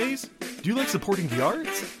the holidays? Do you like supporting the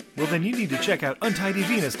arts? Well then you need to check out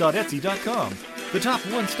untidyvenus.etsy.com, the top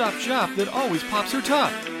one-stop shop that always pops her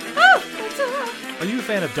top. Oh, what's up? Are you a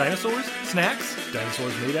fan of dinosaurs, snacks,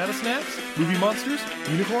 dinosaurs made out of snacks, movie monsters,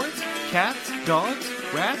 unicorns, cats, dogs,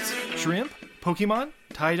 rats, shrimp, Pokemon,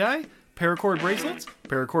 tie-dye, paracord bracelets,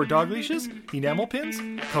 paracord dog leashes, enamel pins,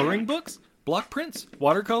 coloring books, block prints,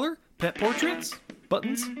 watercolor, pet portraits,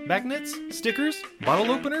 buttons, magnets, stickers,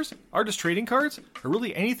 bottle openers, artist trading cards, or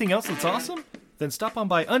really anything else that's awesome? Then stop on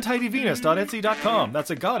by untidyvenus.etsy.com. That's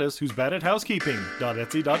a goddess who's bad at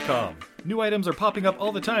housekeeping.etsy.com. New items are popping up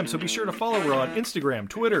all the time, so be sure to follow her on Instagram,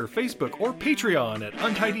 Twitter, Facebook, or Patreon at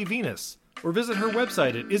untidyvenus. Or visit her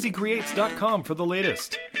website at izzycreates.com for the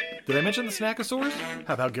latest. Did I mention the Snackosaurs?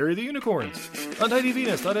 How about Gary the Unicorns?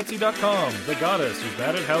 Untidyvenus.etsy.com. The goddess who's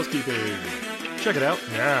bad at housekeeping. Check it out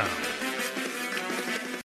now.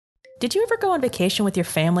 Did you ever go on vacation with your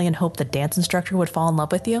family and hope the dance instructor would fall in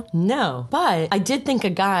love with you? No, but I did think a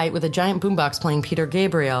guy with a giant boombox playing Peter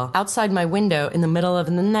Gabriel outside my window in the middle of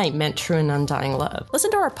the night meant true and undying love. Listen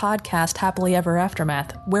to our podcast, Happily Ever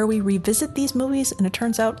Aftermath, where we revisit these movies and it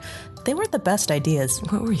turns out they weren't the best ideas.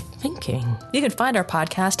 What were you thinking? You can find our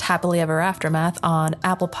podcast, Happily Ever Aftermath, on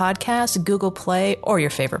Apple Podcasts, Google Play, or your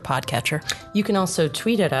favorite podcatcher. You can also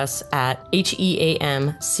tweet at us at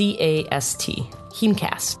HEAMCAST,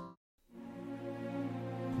 Heamcast.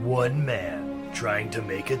 One man trying to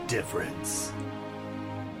make a difference.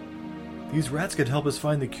 These rats could help us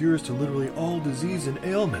find the cures to literally all disease and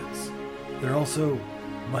ailments. They're also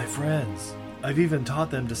my friends. I've even taught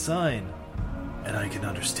them to sign, and I can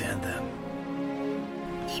understand them.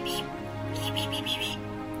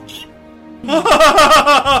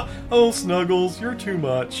 Oh, Snuggles, you're too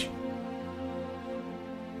much.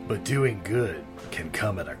 But doing good can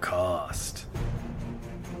come at a cost.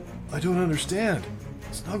 I don't understand.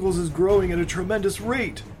 Snuggles is growing at a tremendous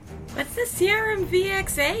rate. What's the serum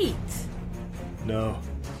VX8? No,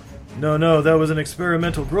 that was an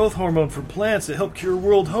experimental growth hormone for plants to help cure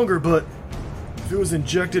world hunger, but if it was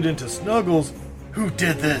injected into Snuggles, who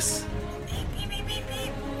did this?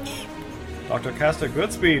 Dr. Casta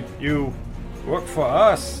Goodspeed, you work for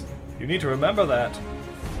us. You need to remember that.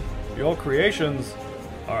 Your creations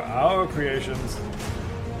are our creations.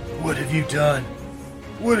 What have you done?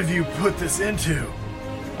 What have you put this into?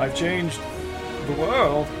 I've changed the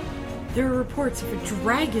world. There are reports of a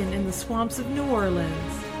dragon in the swamps of New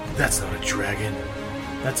Orleans. That's not a dragon.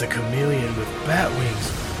 That's a chameleon with bat wings.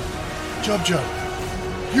 Jub Jub.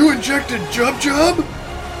 You injected Jub Jub?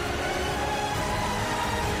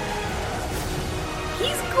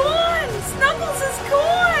 He's gone! Snuggles is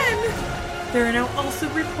gone! There are now also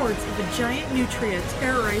reports of a giant nutria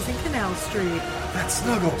terrorizing Canal Street. That's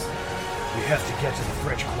Snuggles. We have to get to the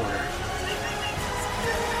French Quarter.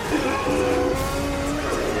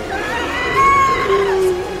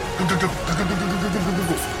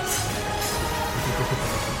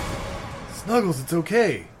 Snuggles, it's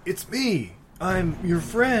okay. It's me. I'm your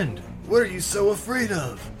friend. What are you so afraid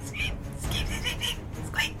of?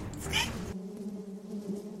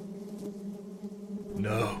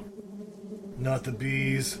 No. Not the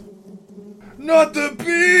bees. Not the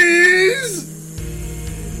bees!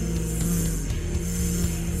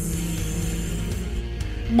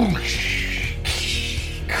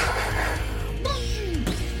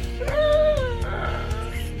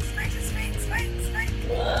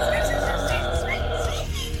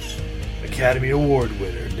 Academy Award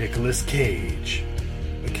winner Nicolas Cage.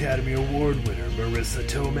 Academy Award winner Marissa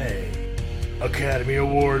Tomei. Academy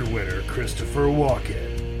Award winner Christopher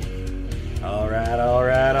Walken. Alright.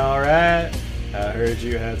 I heard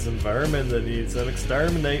you had some vermin that need some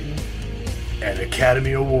exterminating. And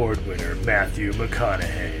Academy Award winner Matthew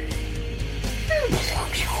McConaughey.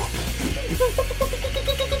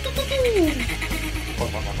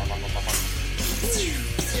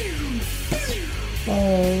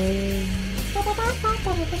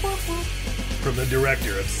 From the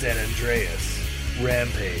director of San Andreas,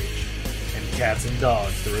 Rampage, and Cats and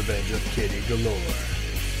Dogs, The Revenge of Kitty Galore.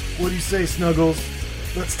 What do you say, Snuggles?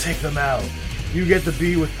 Let's take them out. You get the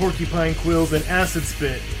bee with porcupine quills and acid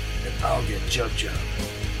spit, and I'll get Jub Jub.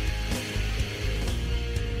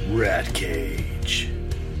 Rat Cage.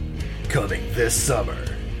 Coming this summer.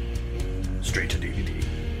 Straight to DVD.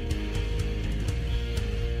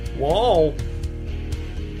 Whoa!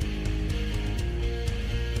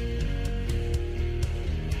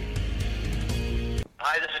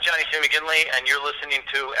 Hi, this is Johnny C. McGinley, and you're listening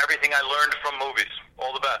to Everything I Learned from Movies.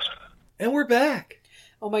 All the best. And we're back.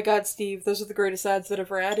 Oh my god, Steve, those are the greatest ads that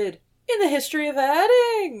ever added in the history of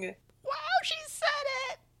adding! Wow, she said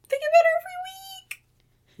it! They get better every week!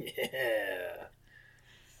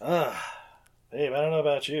 Yeah. Babe, I don't know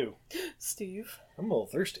about you. Steve. I'm a little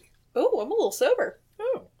thirsty. Oh, I'm a little sober.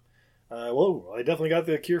 Oh. Well, I definitely got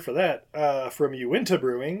the cure for that. From Uinta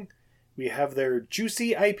Brewing, we have their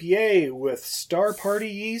Juicy IPA with Star Party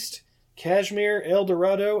yeast, Cashmere, El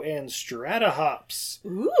Dorado, and Strata hops.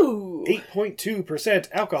 Ooh! 8.2%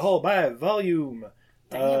 alcohol by volume.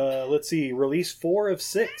 Let's see, release 4 of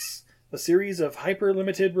 6. A series of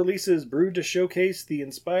hyper-limited releases brewed to showcase the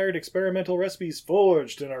inspired experimental recipes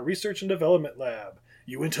forged in our research and development lab,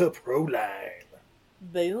 Uinta Proline.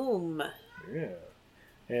 Boom. Yeah.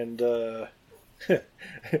 And,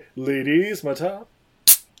 ladies, my top.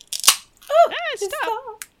 Oh, hey,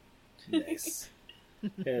 stop. Nice.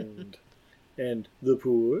 and the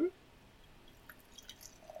poor.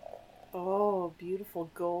 Oh,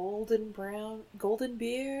 beautiful golden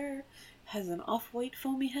beer. Has an off-white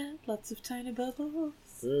foamy head, lots of tiny bubbles.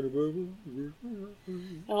 I don't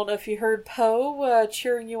know if you heard Poe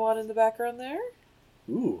cheering you on in the background there.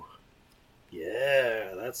 Ooh.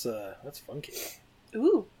 Yeah, that's funky.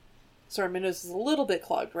 Ooh. Sorry, my nose is a little bit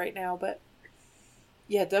clogged right now, but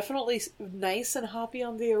yeah, definitely nice and hoppy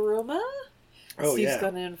on the aroma. Oh, Steve's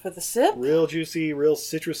gone in for the sip. Real juicy, real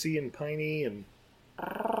citrusy and piney, and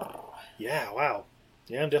yeah, wow.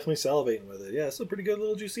 Yeah, I'm definitely salivating with it. Yeah, it's a pretty good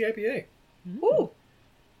little juicy IPA. Ooh.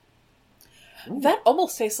 That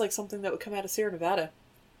almost tastes like something that would come out of Sierra Nevada.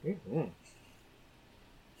 Mm-hmm.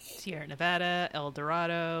 Sierra Nevada, El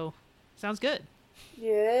Dorado. Sounds good.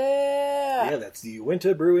 Yeah. Yeah, that's the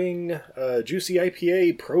Uinta Brewing Juicy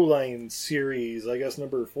IPA Proline series. I guess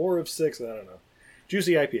number 4 of 6. I don't know.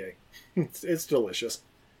 Juicy IPA. It's delicious.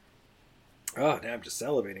 Oh, now I'm just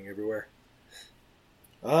salivating everywhere.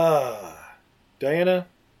 Diana?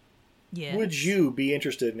 Yes. Would you be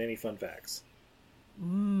interested in any fun facts?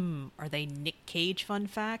 Are they Nick Cage fun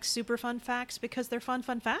facts, super fun facts, because they're fun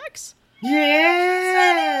facts?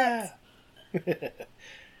 Yeah!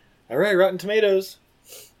 All right, Rotten Tomatoes.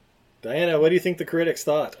 Diana, what do you think the critics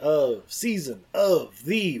thought of Season of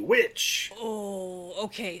the Witch? Oh,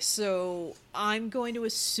 okay, so I'm going to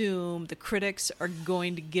assume the critics are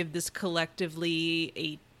going to give this collectively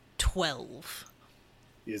a 12.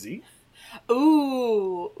 Is he?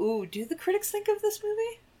 Ooh, do the critics think of this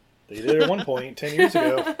movie? They did at one point, 10 years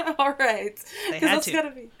ago. All right. They had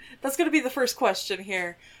to. That's gonna be the first question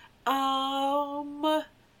here. Let's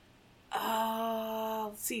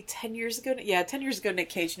see, 10 years ago? Yeah, 10 years ago, Nick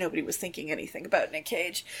Cage, nobody was thinking anything about Nick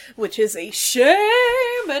Cage, which is a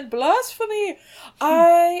shame and blasphemy.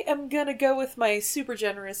 I am gonna go with my super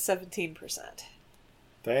generous 17%.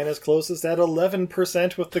 Diana's closest at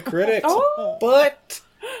 11% with the critics. Oh. But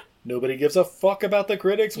Nobody gives a fuck about the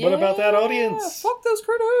critics. What about that audience? Fuck those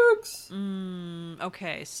critics!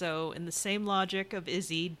 Okay, so in the same logic of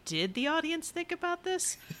Izzy, did the audience think about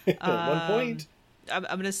this? At one point. I'm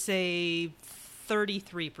going to say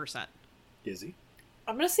 33%. Izzy?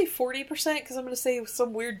 I'm going to say 40% because I'm going to say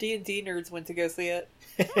some weird D&D nerds went to go see it.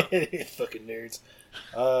 Fucking nerds.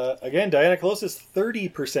 Again, Diana closest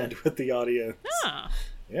 30% with the audience. Ah.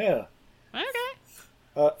 Yeah. Okay.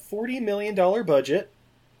 $40 million budget.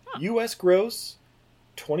 U.S. gross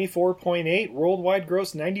 24.8, worldwide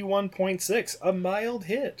gross 91.6, a mild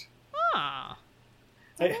hit. I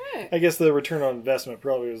guess the return on investment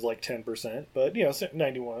probably was like 10%, but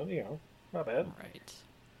 91, not bad.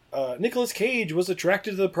 Right. Nicolas Cage was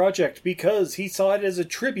attracted to the project because he saw it as a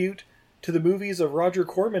tribute to the movies of Roger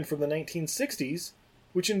Corman from the 1960s,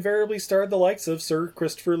 which invariably starred the likes of Sir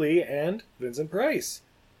Christopher Lee and Vincent Price.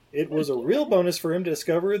 It was a real bonus for him to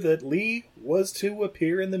discover that Lee was to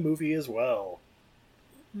appear in the movie as well.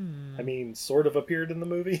 I mean, sort of appeared in the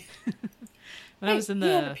movie. When I was in He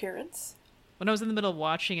had the appearance. when I was in the middle of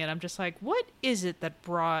watching it, I'm just like, what is it that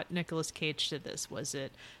brought Nicolas Cage to this? Was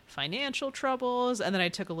it financial troubles? And then I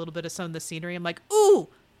took a little bit of some of the scenery. I'm like, ooh,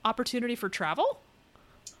 opportunity for travel?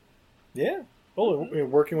 Yeah. Oh,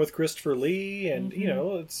 working with Christopher Lee, and it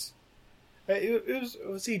was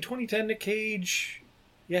 2010 Nick Cage.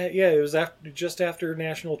 Yeah, it was just after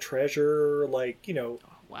National Treasure,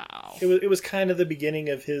 wow. It was kind of the beginning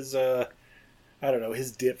of his,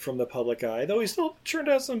 his dip from the public eye. Though he still churned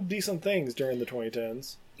out some decent things during the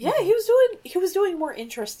 2010s. Yeah, he was doing more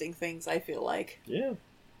interesting things, I feel like. Yeah.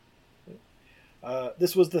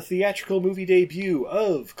 This was the theatrical movie debut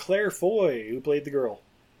of Claire Foy, who played the girl.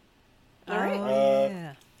 All right.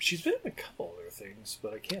 Yeah. She's been in a couple other things,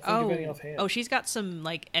 but I can't think of any offhand. Oh, she's got some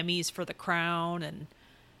Emmys for The Crown and.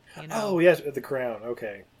 Oh yes, The Crown.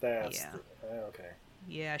 Okay, that's okay.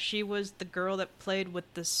 Yeah, she was the girl that played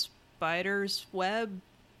with the spider's web,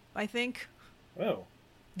 I think. Oh.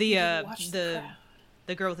 The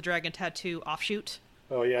girl with the dragon tattoo offshoot.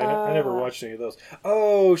 Oh yeah, I never watched any of those.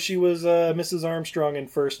 Oh, she was Mrs. Armstrong in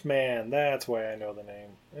First Man. That's why I know the name.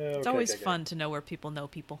 Okay, it's always fun to know where people know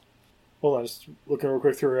people. Hold on, just looking real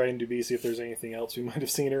quick through her IMDb, see if there's anything else we might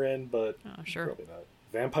have seen her in, but sure. Probably not.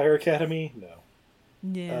 Vampire Academy? No.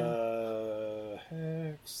 Yeah.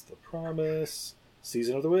 Hex, The Promise,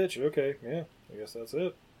 Season of the Witch. Okay, yeah, I guess that's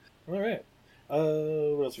it. All right.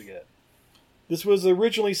 What else we got? This was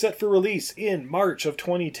originally set for release in March of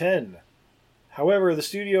 2010. However, the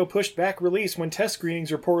studio pushed back release when test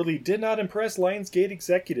screenings reportedly did not impress Lionsgate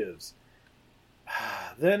executives.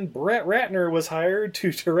 Then Brett Ratner was hired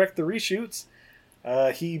to direct the reshoots.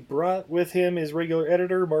 He brought with him his regular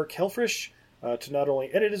editor, Mark Helfrich, to not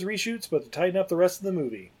only edit his reshoots, but to tighten up the rest of the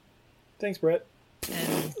movie. Thanks, Brett.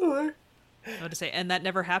 And, what to say? And that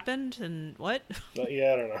never happened? And what?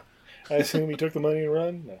 Yeah, I don't know. I assume he took the money and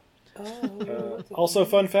run? No. Also,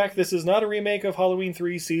 fun fact, this is not a remake of Halloween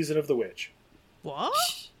 3 Season of the Witch. What?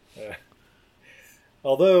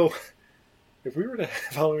 Although, if we were to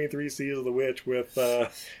have Halloween 3 Season of the Witch with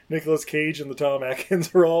Nicolas Cage in the Tom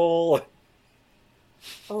Atkins role...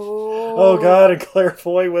 Oh god, and Claire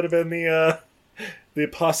Foy would have been the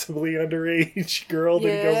possibly underage girl that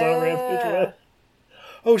he goes on rampage with.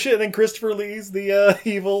 Oh shit, and then Christopher Lee's the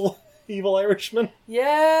evil Irishman.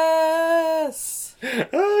 Yes!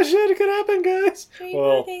 Oh shit, it could happen, guys!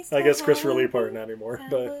 Well, I guess Christopher Lee part not anymore,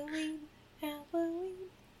 but...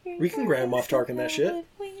 We can Grand Moff Tarkin that shit.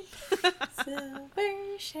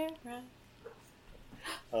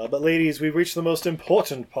 But ladies, we've reached the most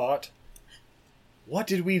important part. What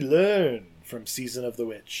did we learn from Season of the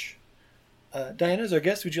Witch? Diana, as our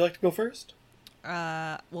guest, would you like to go first?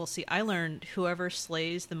 Well, see, I learned whoever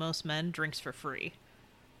slays the most men drinks for free.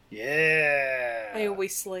 Yeah! I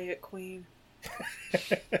always slay it, Queen.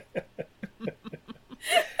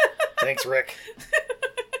 Thanks, Rick.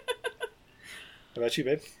 How about you,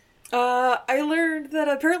 babe? I learned that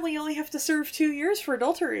apparently you only have to serve 2 years for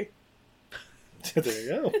adultery. There you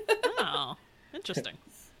go. Oh, interesting.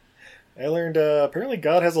 I learned apparently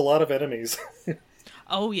God has a lot of enemies.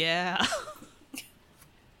 Oh, yeah.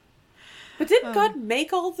 But didn't God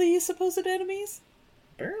make all the supposed enemies?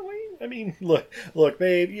 Apparently. I mean, look,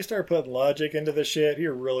 babe, you start putting logic into this shit,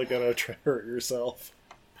 you're really gonna try to hurt yourself.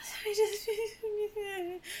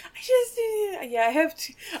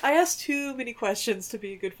 I ask too many questions to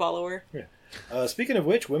be a good follower. Yeah. Speaking of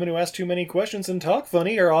which, women who ask too many questions and talk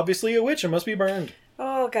funny are obviously a witch and must be burned.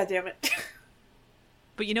 Oh, God damn it.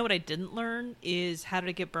 But you know what I didn't learn is how did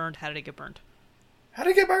it get burned? How did it get burned? How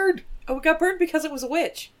did it get burned? Oh, it got burned because it was a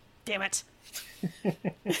witch. Damn it.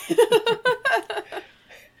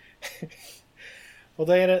 Well,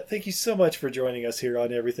 Diana, thank you so much for joining us here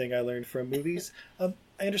on Everything I Learned from Movies. I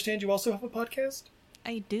understand you also have a podcast?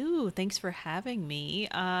 I do. Thanks for having me.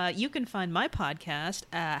 You can find my podcast,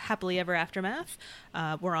 Happily Ever Aftermath.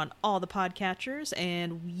 We're on all the podcatchers,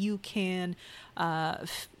 and you can,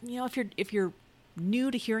 if you're new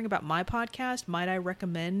to hearing about my podcast, might I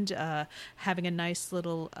recommend having a nice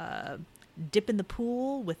little dip in the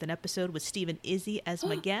pool with an episode with Steve and Izzy as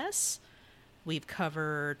my guests. We've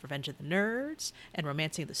covered Revenge of the Nerds and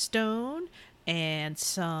Romancing the Stone and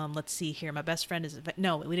some, let's see here, My Best Friend is...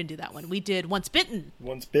 No, we didn't do that one. We did Once Bitten.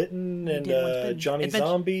 Once Bitten and Johnny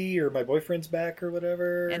Zombie or My Boyfriend's Back or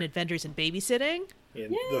whatever. And Adventures in Babysitting.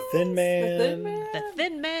 And The Thin Man. The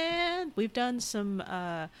Thin Man. We've done some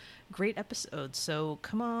great episodes, so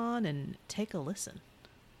come on and take a listen.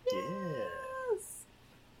 Yes.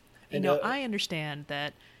 And, I understand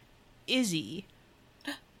that Izzy...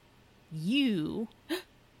 You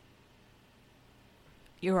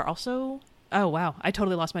are also... Oh, wow. I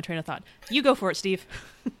totally lost my train of thought. You go for it, Steve.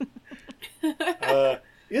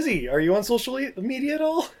 Izzy, are you on social media at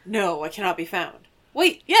all? No, I cannot be found.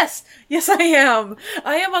 Wait, yes! Yes, I am!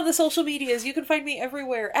 I am on the social medias. You can find me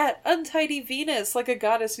everywhere at Untidy Venus, like a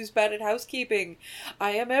goddess who's bad at housekeeping.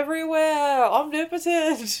 I am everywhere!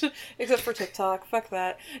 Omnipotent! Except for TikTok. Fuck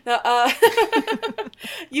that. Now,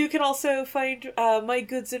 you can also find my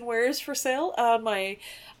goods and wares for sale on my...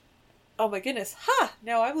 Oh my goodness. Ha!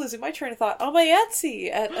 Now I'm losing my train of thought. On my Etsy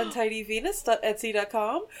at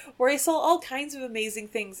untidyvenus.etsy.com, where I sell all kinds of amazing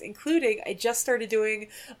things, including I just started doing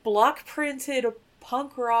block printed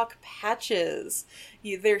punk rock patches.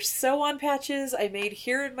 They're sew-on patches I made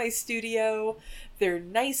here in my studio. They're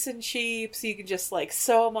nice and cheap, so you can just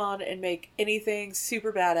sew them on and make anything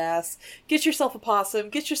super badass. Get yourself a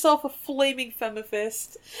possum. Get yourself a flaming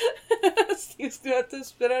femifist. Steve's got to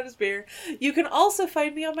spit out his beer. You can also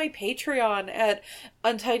find me on my Patreon at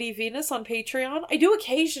Untidy Venus on Patreon. I do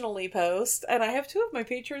occasionally post, and I have 2 of my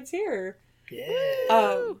patrons here.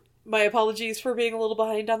 Yeah. My apologies for being a little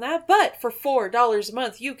behind on that, but for $4 a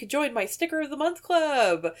month, you can join my Sticker of the Month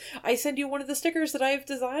Club. I send you one of the stickers that I've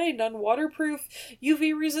designed on waterproof,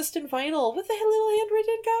 UV-resistant vinyl with a little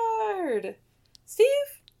handwritten card.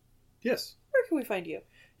 Steve? Yes? Where can we find you?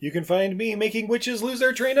 You can find me making witches lose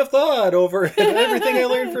their train of thought over at Everything I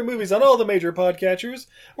Learned from Movies on all the major podcatchers,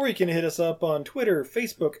 or you can hit us up on Twitter,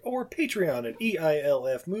 Facebook, or Patreon at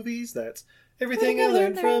EILF Movies. That's Everything I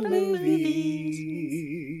Learned from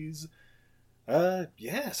Movies. So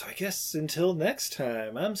I guess until next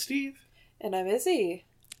time, I'm Steve. And I'm Izzy.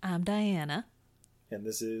 I'm Diana. And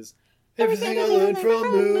this is Everything I Learned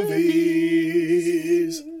from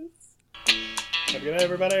Movies. Have a good night,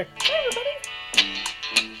 everybody. Bye, everybody.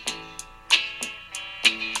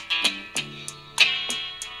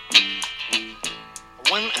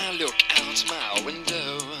 When I look out my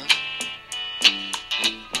window,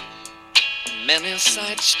 many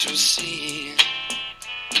sights to see.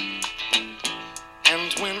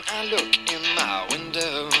 And when I look in my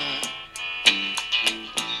window,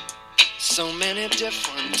 so many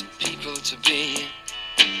different people to be,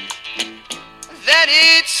 that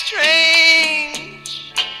it's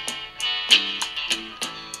strange,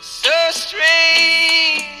 so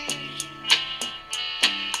strange.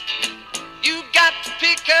 You got to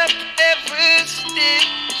pick up every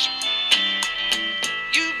stitch.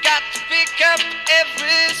 You got to pick up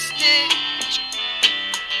every stitch.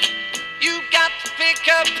 You got to pick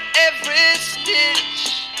up every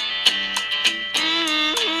stitch.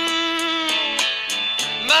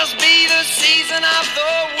 Must be the season of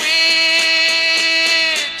the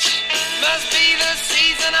witch. Must be the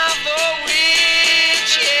season